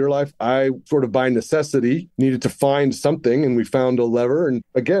big part of your life. I sort of by necessity needed to find something, and we found a lever. And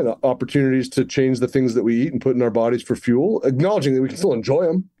again, opportunities to change the things that we eat and put in our bodies for fuel, acknowledging that we can still enjoy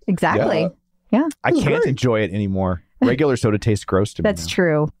them. Exactly. Yeah. I can't enjoy it anymore. Regular soda tastes gross to me. That's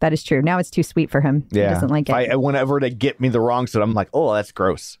true. That is true. Now it's too sweet for him. Yeah. He doesn't like it. Whenever they get me the wrong soda, I'm like, oh, that's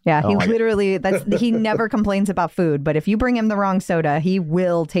gross. Yeah. He literally, he never complains about food, but if you bring him the wrong soda, he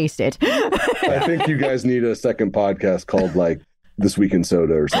will taste it. I think you guys need a second podcast called like This Week in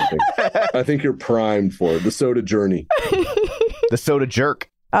Soda or something. I think you're primed for it. The soda journey. The soda jerk.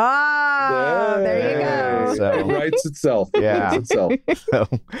 Oh, there you go. So, it writes itself. Yeah.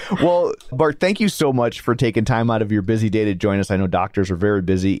 Well, Bart, thank you so much for taking time out of your busy day to join us. I know doctors are very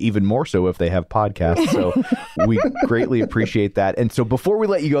busy, even more so if they have podcasts. So we greatly appreciate that. And so before we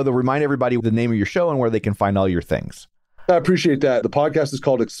let you go, though, remind everybody the name of your show and where they can find all your things. I appreciate that. The podcast is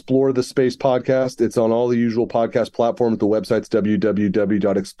called Explore the Space Podcast. It's on all the usual podcast platforms. The website's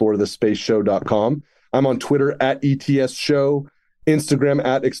www.explorethespaceshow.com. I'm on Twitter @ETS Show. Instagram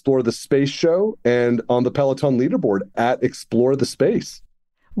 @Explore the Space Show, and on the Peloton leaderboard @Explore the Space.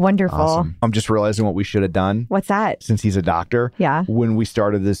 Wonderful. Awesome. I'm just realizing what we should have done. What's that? Since he's a doctor. Yeah. When we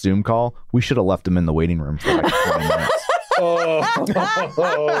started this Zoom call, we should have left him in the waiting room for like 20 minutes.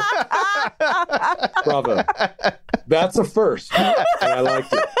 Bravo. That's a first. And I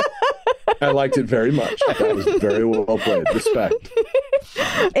liked it. I liked it very much. That was very well played. Respect.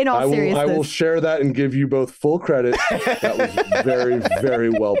 In all seriousness. I will share that and give you both full credit. That was very, very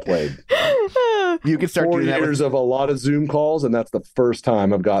well played. You can start 4 doing that years with... of a lot of Zoom calls, and that's the first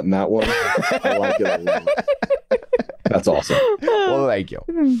time I've gotten that one. I like it a lot. That's awesome. Well, thank you.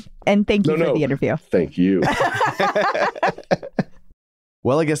 And thank you for the interview. Thank you.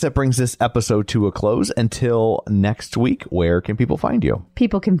 Well, I guess that brings this episode to a close. Until next week, where can people find you?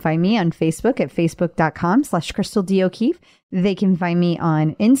 People can find me on Facebook at facebook.com/Crystal D. O'Keefe. They can find me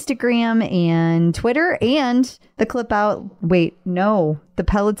on Instagram and Twitter and the the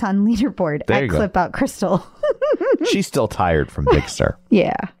Peloton leaderboard There at you go. Clip Out Crystal. She's still tired from Big Star.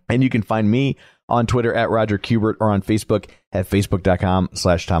 Yeah. And you can find me on Twitter at Roger Kubert or on Facebook at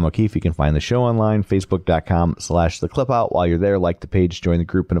facebook.com/Tom O'Keefe. You can find the show online, facebook.com/The Clip Out. While you're there, like the page, join the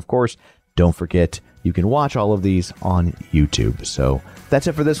group. And of course, don't forget, you can watch all of these on YouTube. So that's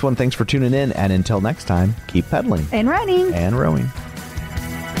it for this one. Thanks for tuning in. And until next time, keep pedaling And running. and rowing.